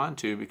host to go on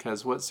to,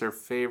 because what's their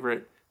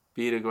favorite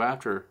bee to go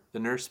after? The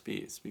nurse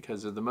bees,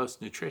 because they're the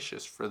most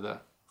nutritious for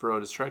the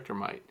varroa destructor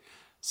mite.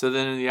 So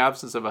then in the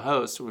absence of a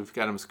host, we've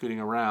got them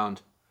scooting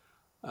around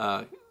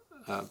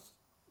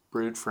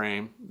brood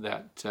frame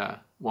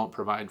that won't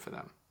provide for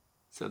them.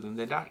 So then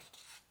they die.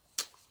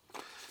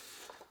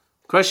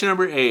 Question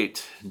number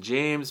 8,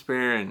 James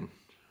Barron.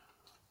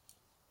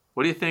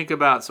 What do you think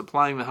about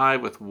supplying the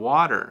hive with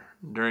water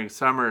during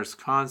summer's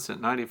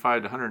constant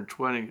 95 to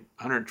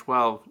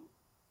 112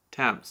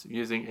 temps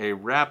using a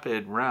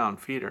rapid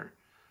round feeder?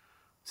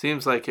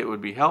 Seems like it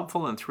would be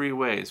helpful in 3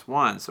 ways.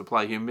 1,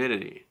 supply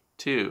humidity.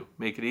 2,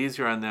 make it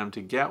easier on them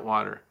to get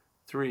water.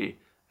 3,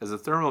 as a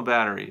thermal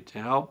battery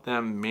to help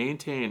them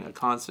maintain a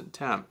constant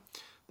temp,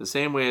 the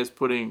same way as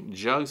putting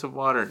jugs of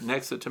water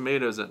next to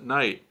tomatoes at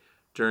night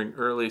during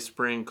early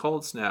spring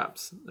cold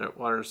snaps. That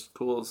water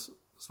cools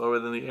slower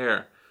than the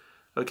air.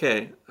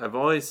 Okay, I've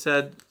always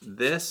said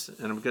this,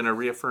 and I'm going to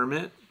reaffirm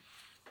it.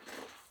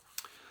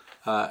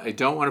 I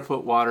don't want to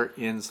put water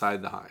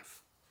inside the hive.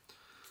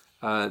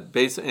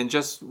 And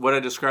just what I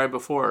described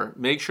before,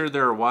 make sure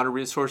there are water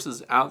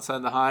resources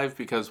outside the hive,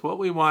 because what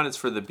we want is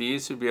for the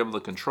bees to be able to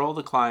control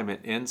the climate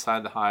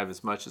inside the hive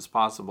as much as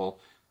possible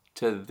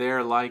to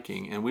their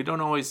liking. And we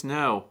don't always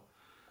know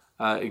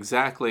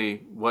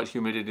exactly what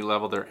humidity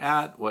level they're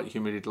at, what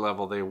humidity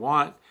level they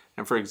want.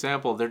 And for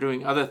example, they're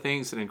doing other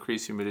things that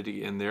increase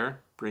humidity in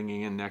there,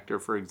 bringing in nectar,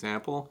 for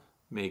example,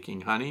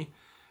 making honey.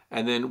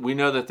 And then we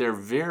know that they're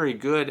very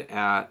good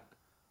at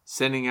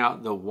sending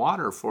out the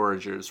water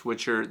foragers,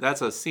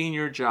 that's a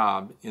senior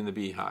job in the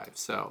beehive.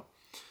 So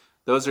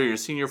those are your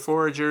senior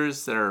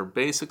foragers that are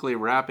basically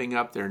wrapping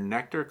up their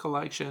nectar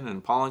collection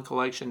and pollen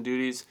collection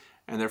duties,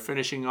 and they're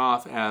finishing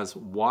off as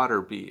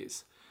water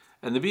bees.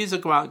 And the bees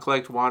that go out and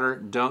collect water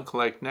don't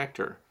collect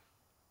nectar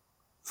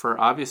for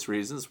obvious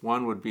reasons.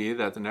 One would be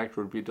that the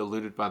nectar would be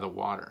diluted by the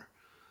water.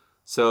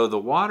 So the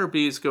water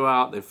bees go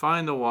out, they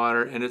find the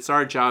water, and it's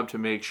our job to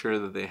make sure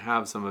that they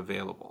have some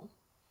available.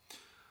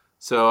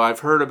 So I've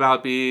heard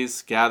about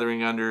bees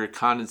gathering under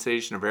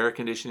condensation of air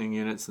conditioning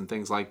units and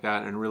things like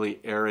that in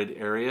really arid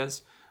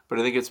areas. But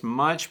I think it's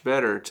much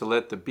better to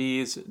let the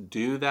bees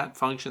do that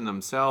function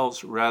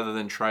themselves rather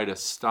than try to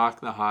stock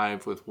the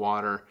hive with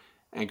water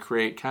and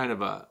create kind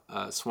of a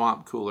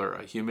swamp cooler,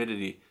 a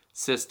humidity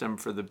system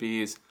for the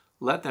bees.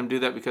 Let them do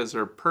that because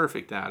they're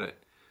perfect at it.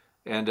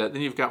 And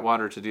then you've got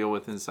water to deal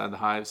with inside the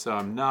hive. So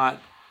I'm not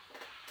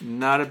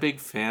a big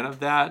fan of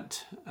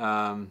that.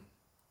 I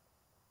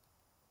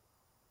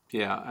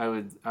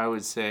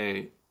would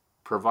say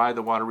provide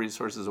the water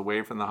resources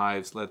away from the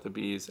hives, let the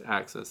bees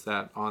access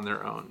that on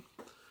their own,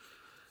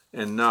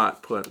 and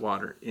not put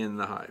water in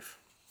the hive.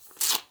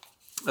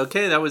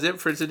 Okay, that was it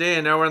for today,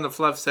 and now we're in the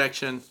fluff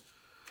section.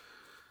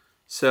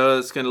 So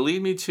it's going to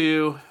lead me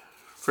to,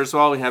 first of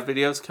all, we have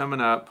videos coming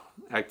up,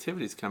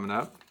 activities coming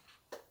up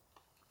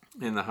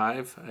in the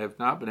hive. I have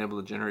not been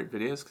able to generate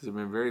videos because I've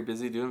been very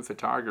busy doing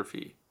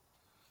photography.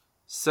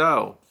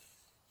 So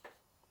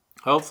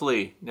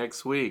hopefully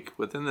next week,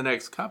 within the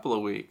next couple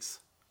of weeks,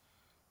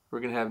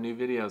 we're going to have new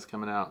videos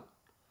coming out.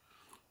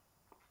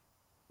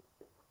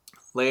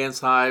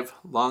 Layens hive,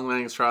 long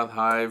Langstroth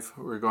hive.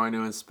 We're going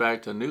to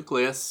inspect a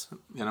nucleus,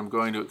 and I'm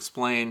going to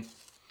explain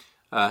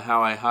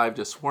how I hived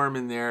a swarm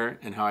in there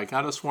and how I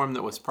got a swarm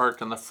that was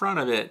parked on the front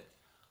of it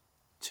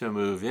to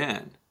move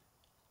in.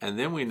 And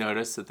then we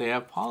noticed that they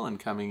have pollen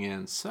coming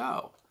in,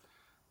 so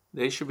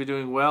they should be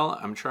doing well.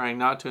 I'm trying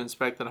not to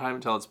inspect that hive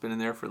until it's been in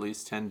there for at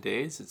least 10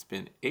 days. It's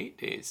been 8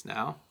 days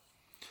now.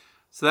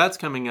 So that's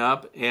coming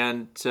up,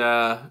 and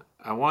I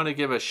want to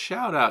give a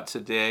shout out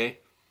today.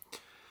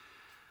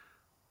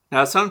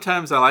 Now,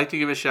 sometimes I like to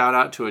give a shout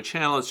out to a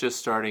channel that's just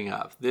starting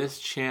up. This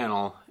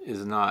channel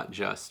is not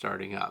just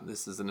starting up.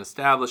 This is an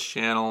established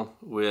channel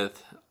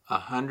with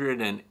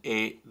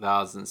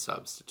 108,000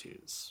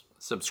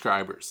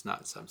 subscribers,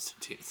 not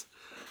substitutes.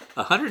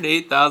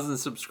 108,000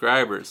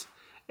 subscribers.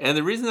 And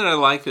the reason that I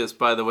like this,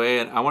 by the way,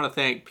 and I want to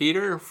thank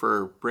Peter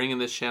for bringing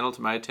this channel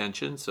to my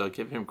attention, so I'll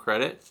give him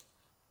credit.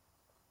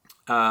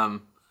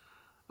 I'm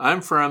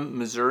from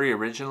Missouri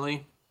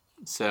originally.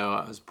 So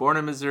I was born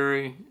in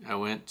Missouri. I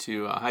went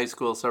to a high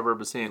school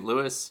suburb of St.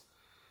 Louis,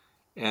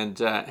 and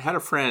had a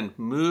friend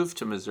move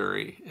to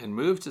Missouri and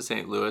move to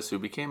St. Louis who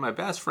became my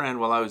best friend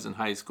while I was in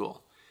high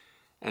school.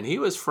 And he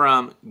was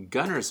from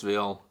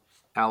Gunnersville,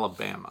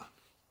 Alabama.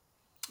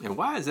 And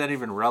why is that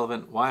even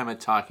relevant? Why am I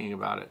talking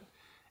about it?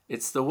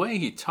 It's the way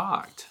he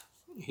talked.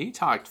 He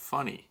talked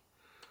funny.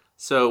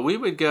 So we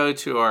would go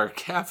to our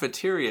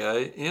cafeteria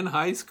in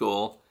high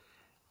school,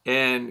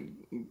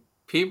 and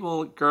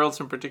people, girls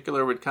in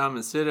particular, would come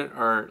and sit at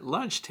our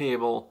lunch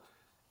table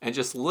and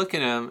just look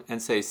at him and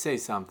say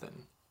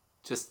something.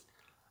 Just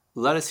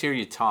let us hear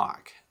you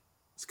talk.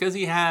 It's because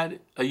he had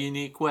a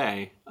unique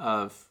way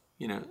of,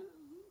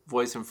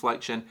 voice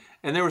inflection.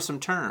 And there were some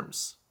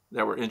terms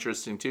that were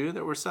interesting too,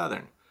 that were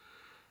Southern.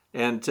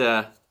 And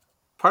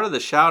part of the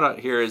shout out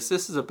here is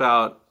this is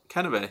about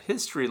kind of a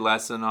history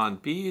lesson on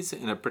bees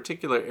in a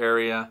particular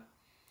area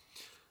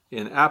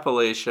in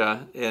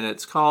Appalachia, and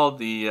it's called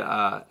the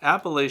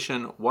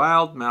Appalachian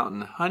Wild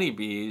Mountain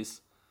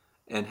Honeybees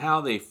and How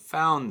They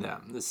Found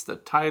Them. This is the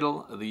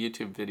title of the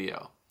YouTube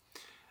video.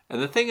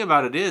 And the thing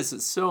about it is,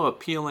 it's so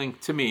appealing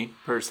to me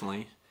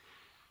personally,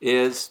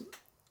 is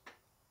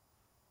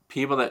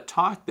people that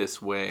talk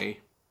this way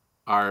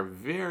are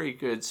very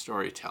good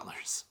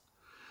storytellers.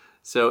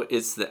 So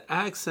it's the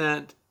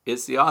accent,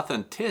 it's the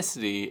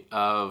authenticity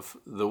of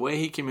the way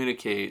he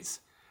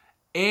communicates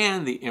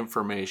and the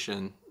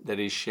information that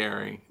he's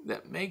sharing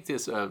that make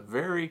this a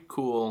very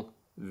cool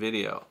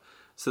video.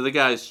 So the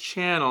guy's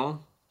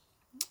channel,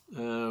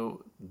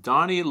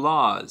 Donnie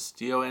Laws,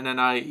 Donnie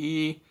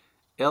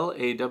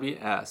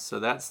Laws. So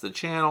that's the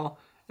channel.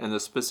 And the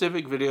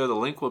specific video, the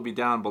link will be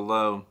down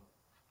below.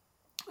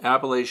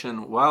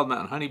 Appalachian wild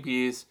mountain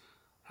honeybees,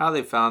 how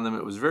they found them.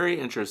 It was very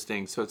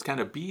interesting. So it's kind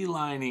of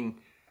beelining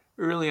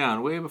early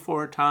on, way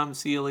before Tom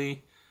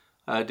Seeley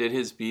did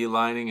his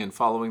beelining and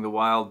following the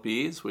wild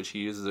bees, which he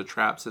uses a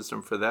trap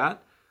system for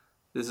that.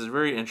 This is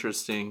very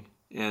interesting,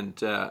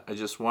 and I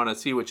just want to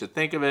see what you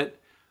think of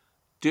it.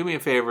 Do me a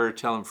favor,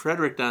 tell him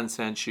Frederick Dunn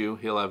sent you.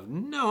 He'll have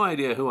no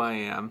idea who I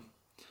am,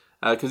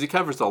 because he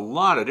covers a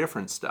lot of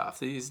different stuff.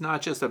 He's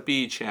not just a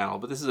bee channel,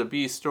 but this is a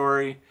bee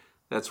story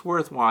that's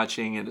worth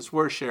watching and it's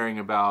worth sharing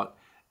about,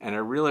 and I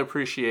really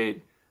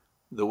appreciate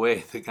the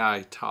way the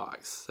guy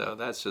talks. So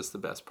that's just the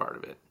best part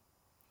of it.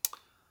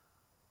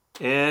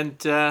 And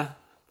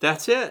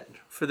that's it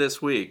for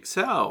this week.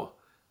 So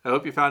I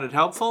hope you found it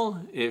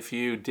helpful. If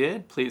you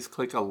did, please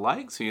click a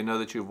like so you know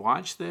that you've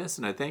watched this.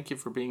 And I thank you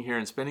for being here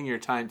and spending your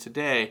time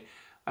today.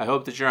 I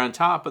hope that you're on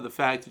top of the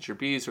fact that your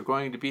bees are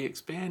going to be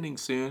expanding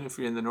soon if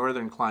you're in the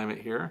northern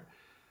climate here.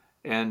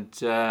 And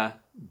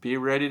be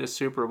ready to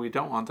super. We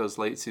don't want those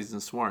late season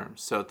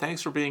swarms. So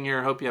thanks for being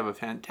here. I hope you have a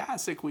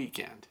fantastic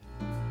weekend.